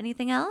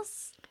anything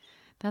else?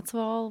 That's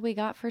all we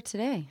got for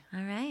today.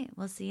 All right.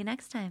 We'll see you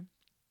next time.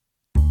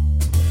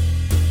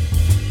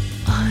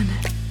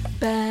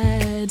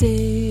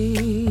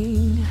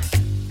 Unbatting,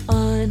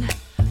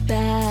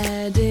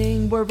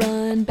 unbatting, we're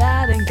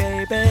unbatting,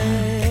 baby.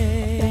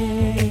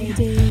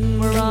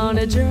 We're on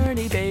a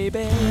journey,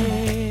 baby.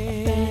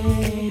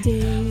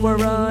 We're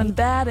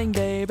unbatting,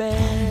 baby.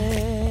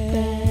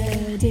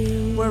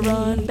 We're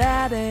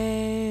unbatting.